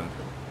to happen.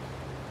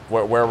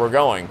 Where we're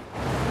going.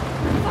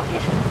 Fuck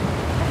it.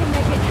 I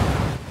can make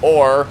it.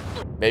 Or,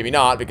 maybe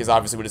not, because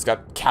obviously we just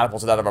got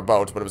catapulted out of our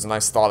boat, but it was a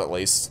nice thought at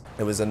least.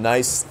 It was a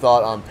nice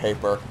thought on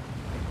paper.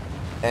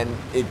 And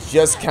it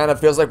just kind of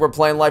feels like we're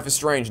playing Life is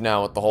Strange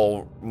now with the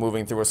whole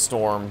moving through a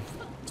storm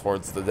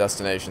towards the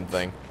destination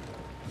thing.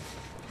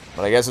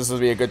 But I guess this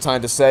would be a good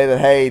time to say that,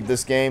 hey,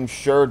 this game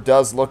sure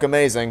does look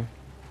amazing.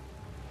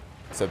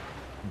 It's a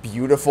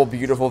beautiful,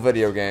 beautiful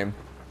video game.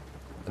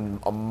 And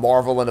a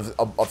marvel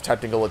of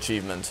technical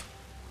achievement.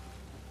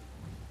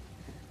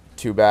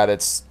 Too bad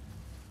it's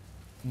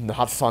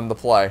not fun to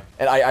play.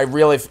 And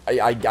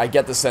I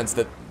get the sense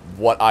that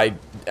what I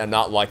am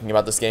not liking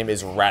about this game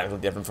is radically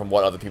different from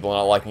what other people are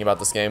not liking about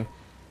this game.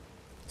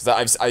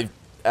 Because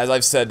as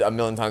I've said a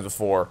million times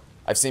before,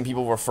 I've seen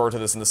people refer to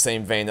this in the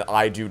same vein that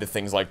I do to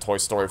things like Toy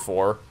Story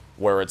 4,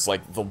 where it's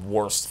like the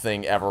worst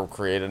thing ever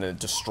created and it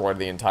destroyed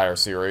the entire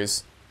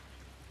series.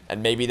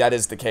 And maybe that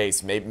is the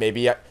case.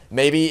 Maybe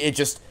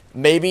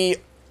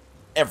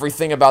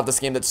everything about this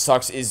game that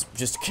sucks is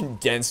just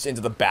condensed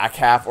into the back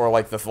half, or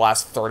like the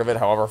last third of it,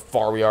 however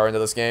far we are into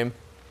this game.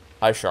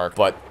 Hi, Shark.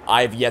 But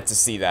I've yet to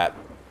see that.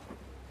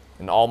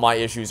 And all my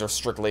issues are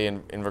strictly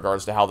in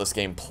regards to how this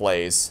game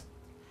plays.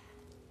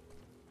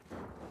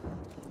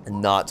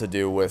 And not to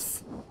do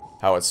with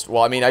how it's...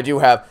 Well, I mean, I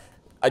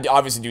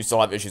obviously do still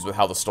have issues with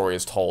how the story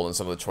is told and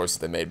some of the choices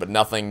they made, but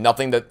nothing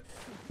that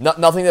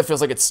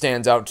feels like it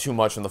stands out too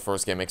much from the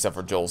first game, except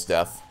for Joel's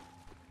death.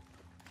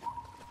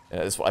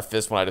 Yeah, this one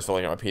I just feel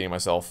like I'm repeating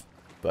myself,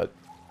 but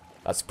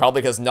that's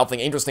probably because nothing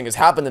interesting has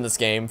happened in this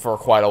game for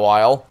quite a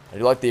while. I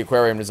do like the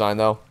aquarium design,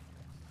 though.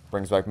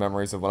 Brings back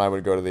memories of when I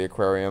would go to the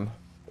aquarium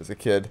as a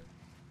kid.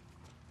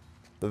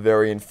 The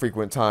very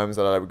infrequent times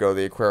that I would go to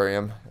the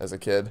aquarium as a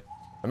kid.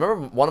 I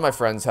remember one of my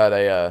friends had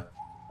a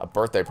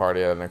birthday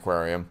party at an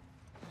aquarium.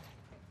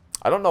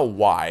 I don't know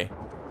why.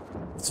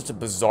 It's such a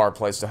bizarre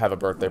place to have a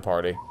birthday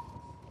party.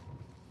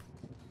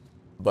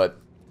 But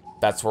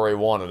that's where he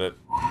wanted it.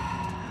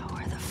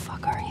 Where the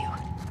fuck are you?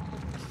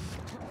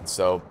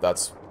 So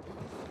that's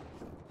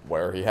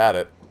where he had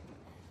it.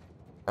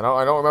 I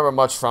don't remember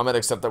much from it,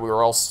 except that we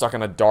were all stuck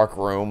in a dark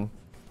room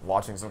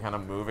watching some kind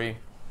of movie.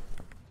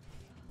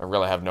 I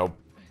really have no...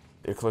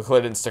 It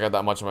clearly didn't stick out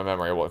that much in my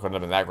memory. Well, it couldn't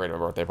have been that great of a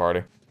birthday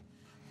party.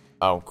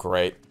 Oh,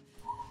 great.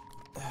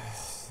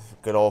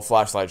 Good old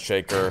flashlight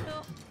shaker.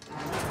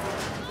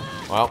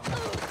 Well,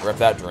 rip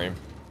that dream.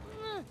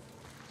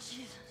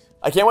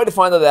 I can't wait to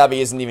find out that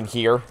Abby isn't even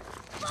here.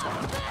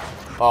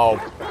 Oh.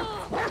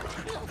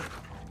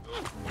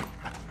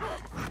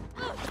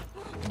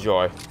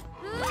 Joy.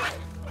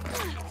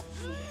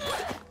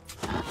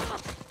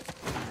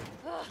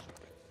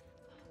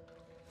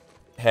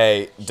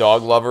 Hey,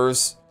 dog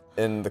lovers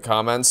in the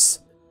comments,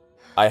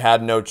 I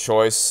had no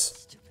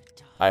choice.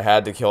 I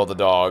had to kill the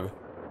dog.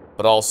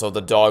 But also,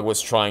 the dog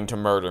was trying to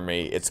murder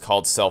me. It's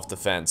called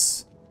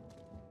self-defense.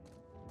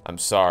 I'm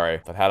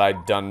sorry, but had I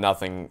done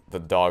nothing, the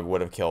dog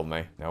would have killed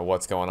me. Now,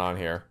 what's going on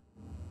here?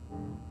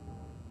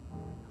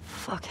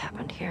 Fuck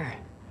happened here?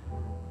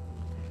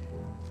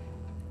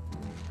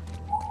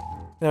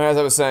 Now, as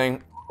I was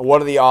saying,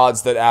 what are the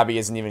odds that Abby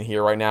isn't even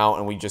here right now,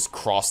 and we just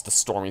crossed the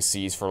stormy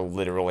seas for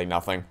literally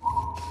nothing?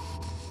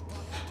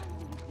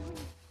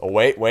 Oh,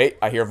 wait,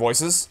 I hear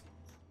voices.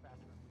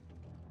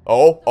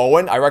 Oh,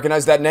 Owen, I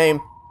recognize that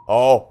name.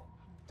 Oh.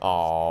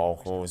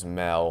 Oh, who's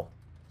Mel?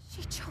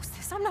 She chose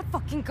this. I'm not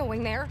fucking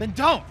going there. Then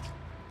don't!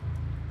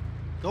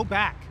 Go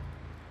back.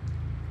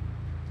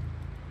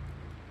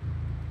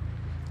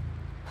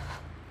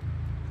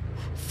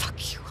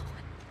 Fuck you,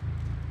 Owen.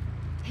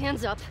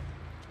 Hands up.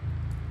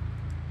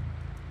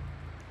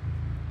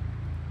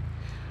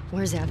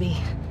 Where's Abby?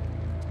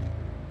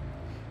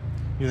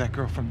 You're that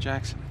girl from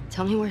Jackson.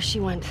 Tell me where she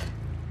went.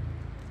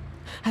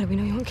 How do we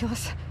know you won't kill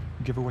us?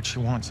 Give her what she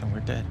wants and we're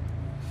dead.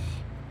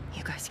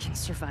 You guys can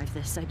survive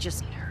this. I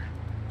just need her.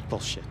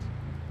 Bullshit.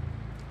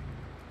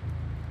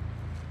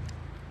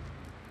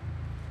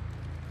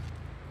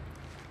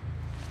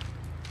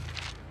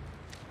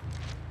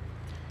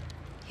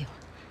 You.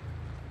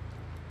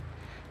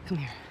 Come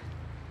here.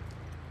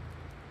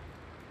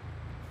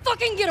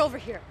 Fucking get over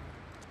here!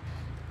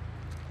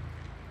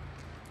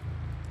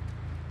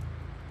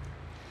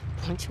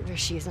 Point to where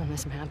she is on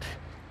this map.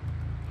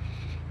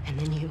 And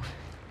then you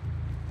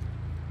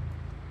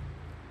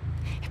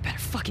better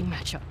fucking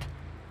match up.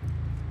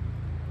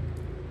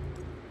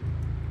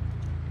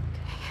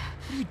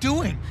 What are you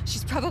doing?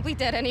 She's probably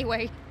dead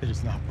anyway. It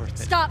is not worth it.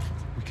 Stop!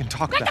 We can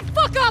talk Back about the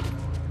fuck up!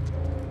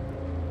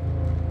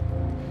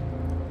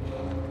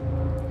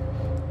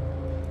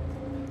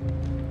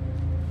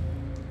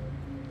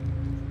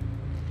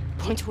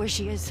 Point to where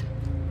she is.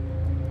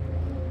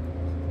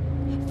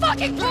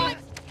 Fucking point!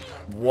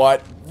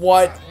 What?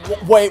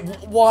 Wait,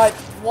 what?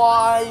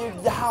 Why?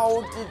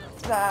 How did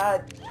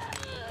that...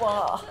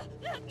 What?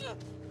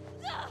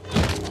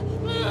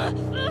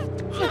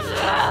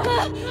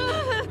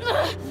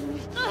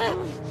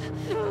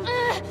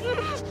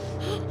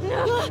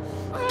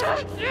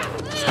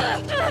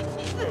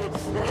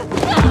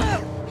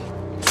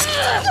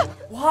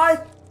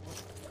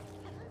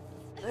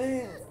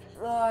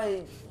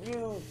 Right,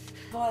 you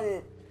put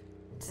it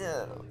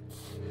down.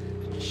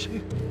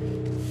 Shit.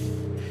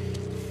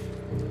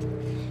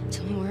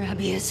 Tell me where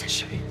Abby is.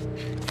 Shit.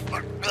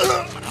 Where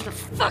the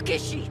fuck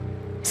is she?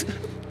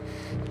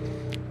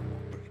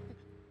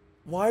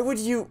 Why would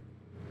you...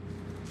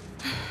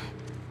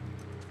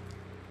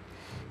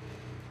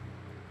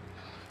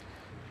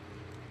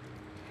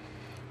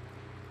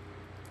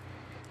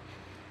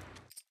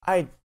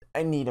 I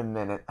need a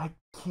minute. I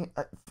can't...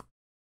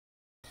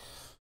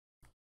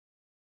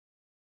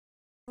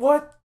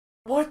 What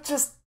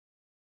just...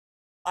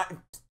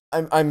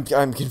 I'm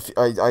confused.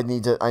 I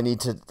need to,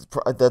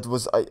 that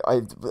was,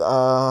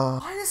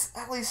 why is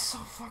Ellie so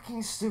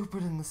fucking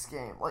stupid in this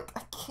game? Like,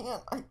 I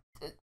can't,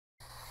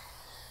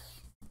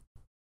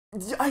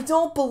 I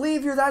don't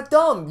believe you're that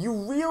dumb.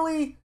 You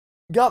really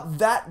got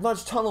that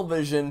much tunnel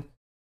vision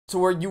to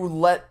where you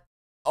let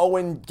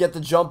Owen get the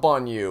jump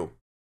on you.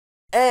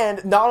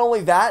 And not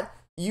only that,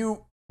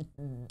 you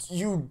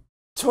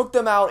took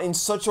them out in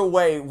such a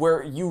way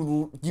where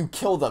you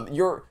kill them.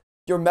 Your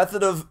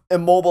method of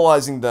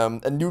immobilizing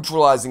them and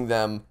neutralizing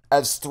them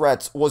as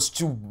threats was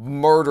to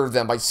murder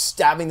them by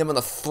stabbing them in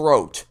the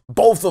throat.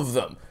 Both of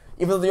them.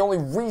 Even though the only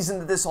reason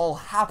that this all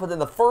happened in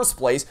the first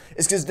place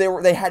is because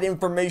they had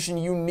information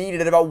you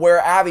needed about where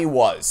Abby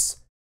was.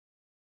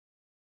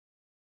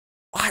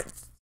 What?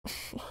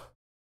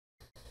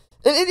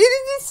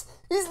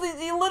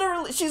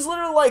 She's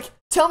literally like,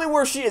 tell me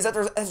where she is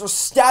as they're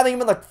stabbing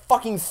him in the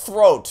fucking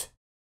throat.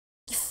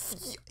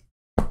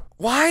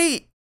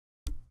 Why?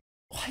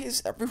 Why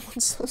is everyone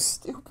so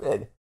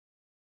stupid?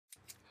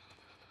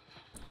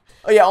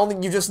 Oh yeah,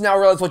 only you just now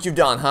realize what you've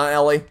done, huh,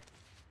 Ellie?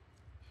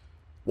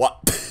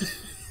 What?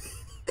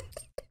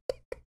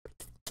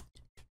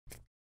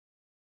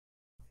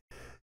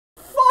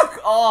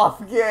 Fuck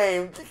off,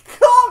 game.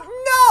 Come,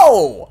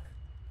 no!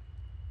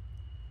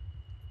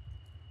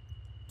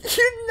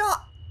 You're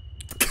not...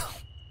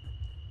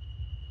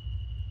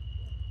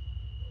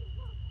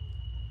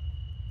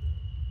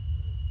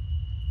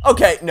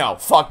 Okay, no,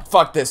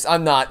 fuck this.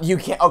 I'm not. You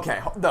can't.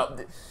 Okay, no.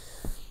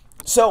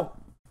 So,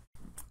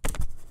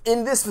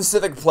 in this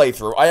specific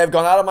playthrough, I have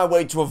gone out of my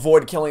way to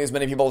avoid killing as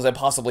many people as I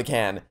possibly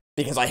can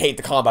because I hate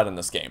the combat in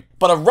this game.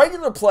 But a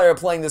regular player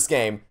playing this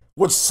game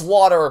would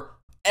slaughter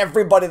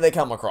everybody they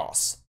come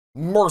across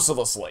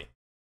mercilessly.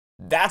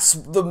 That's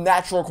the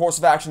natural course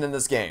of action in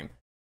this game,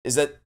 is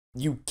that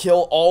you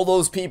kill all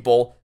those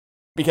people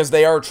because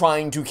they are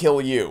trying to kill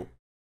you.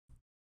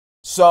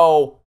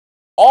 So,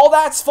 all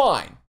that's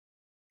fine.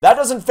 That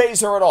doesn't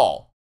faze her at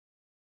all.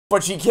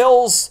 But she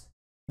kills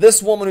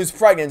this woman who's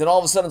pregnant, and all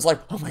of a sudden it's like,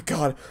 oh my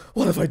god,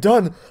 what have I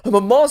done? I'm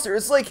a monster.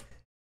 It's like,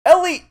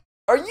 Ellie,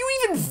 are you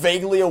even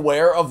vaguely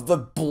aware of the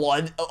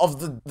blood,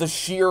 of the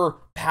sheer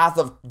path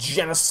of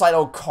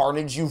genocidal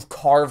carnage you've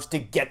carved to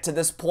get to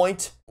this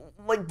point?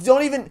 Like,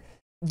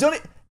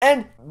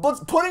 and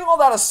putting all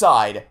that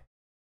aside,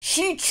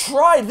 she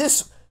tried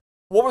this,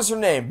 what was her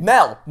name?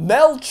 Mel.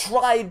 Mel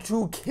tried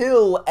to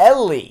kill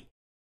Ellie.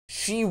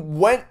 She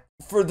went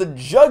for the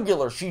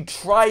jugular. She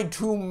tried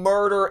to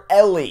murder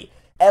Ellie.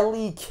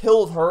 Ellie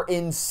killed her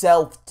in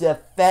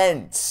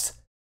self-defense.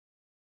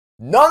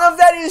 None of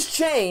that is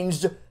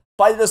changed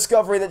by the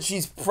discovery that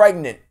she's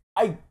pregnant.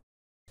 I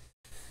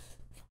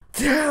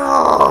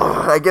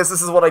guess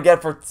this is what I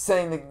get for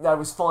saying that I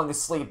was falling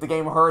asleep. The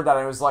game heard that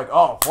and I was like,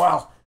 oh,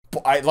 well,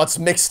 let's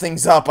mix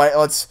things up.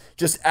 Let's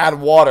just add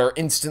water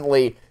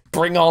instantly.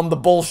 Bring on the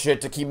bullshit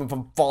to keep him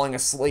from falling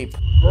asleep.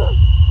 Whoa.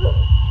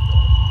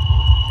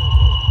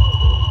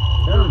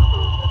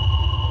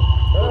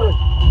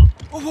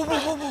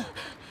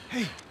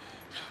 Hey.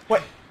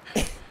 What?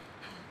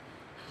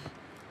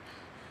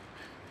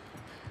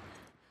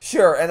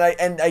 Sure,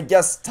 and I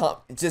guess Tom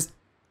just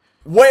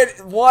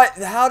wait. What?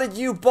 How did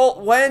you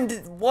both? When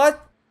did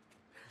what?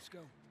 Let's go.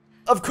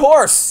 Of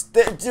course,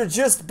 they're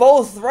just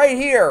both right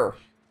here.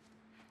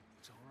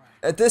 It's all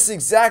right. At this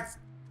exact.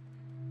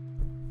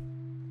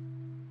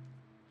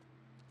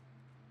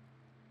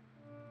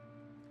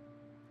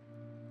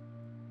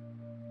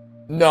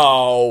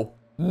 No.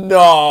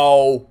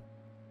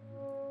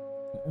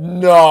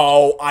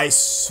 No, I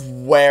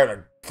swear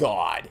to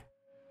God.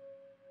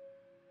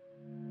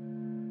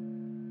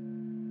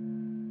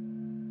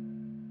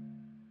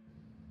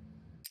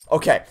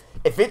 Okay,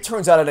 if it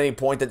turns out at any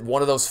point that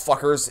one of those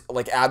fuckers,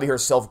 like Abby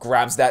herself,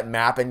 grabs that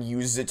map and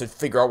uses it to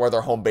figure out where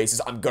their home base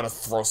is, I'm gonna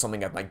throw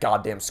something at my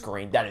goddamn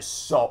screen. That is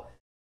so...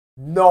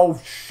 No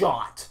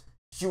shot.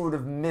 She would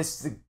have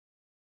missed the...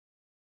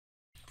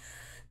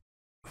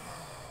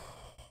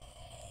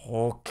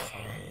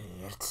 Okay,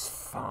 it's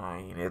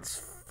fine.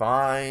 It's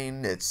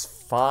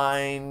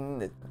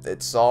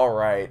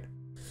alright.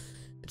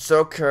 It's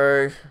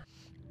okay.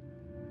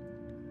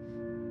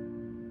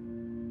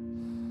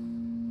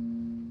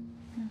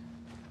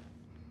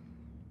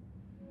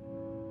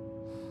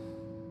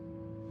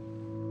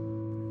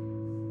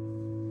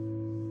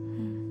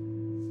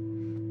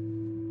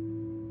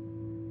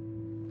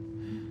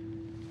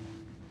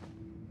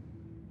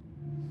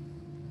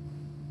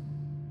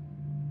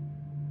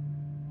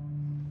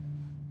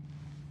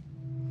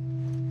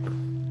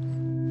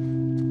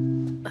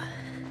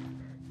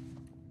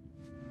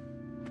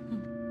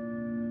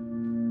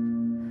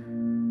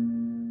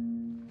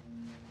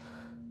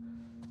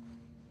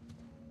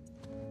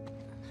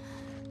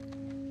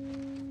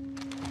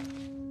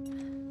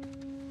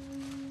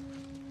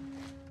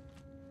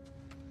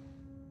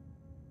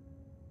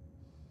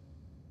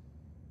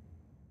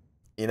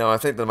 You know, I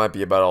think that might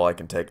be about all I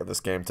can take of this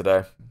game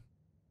today.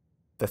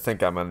 I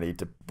think we're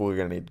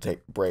gonna need to take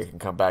a break and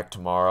come back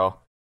tomorrow.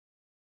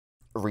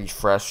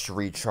 Refreshed,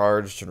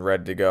 recharged, and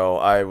ready to go.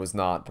 I was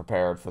not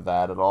prepared for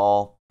that at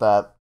all.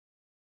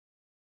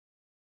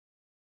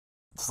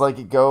 It's like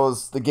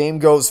the game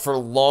goes for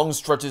long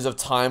stretches of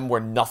time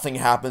where nothing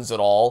happens at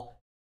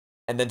all,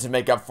 and then to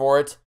make up for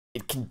it,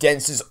 it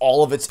condenses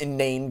all of its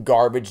inane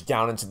garbage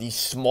down into these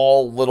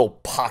small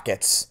little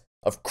pockets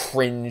of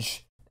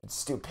cringe and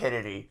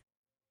stupidity.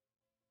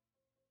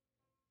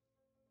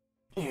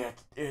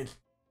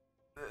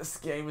 This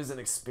game is an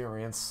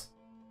experience.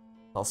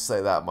 I'll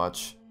say that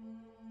much.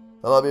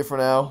 I love you for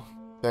now.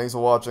 Thanks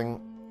for watching.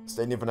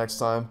 Stay tuned for next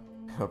time.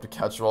 I hope to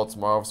catch you all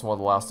tomorrow for some more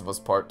The Last of Us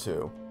Part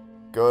 2.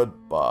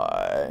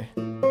 Goodbye.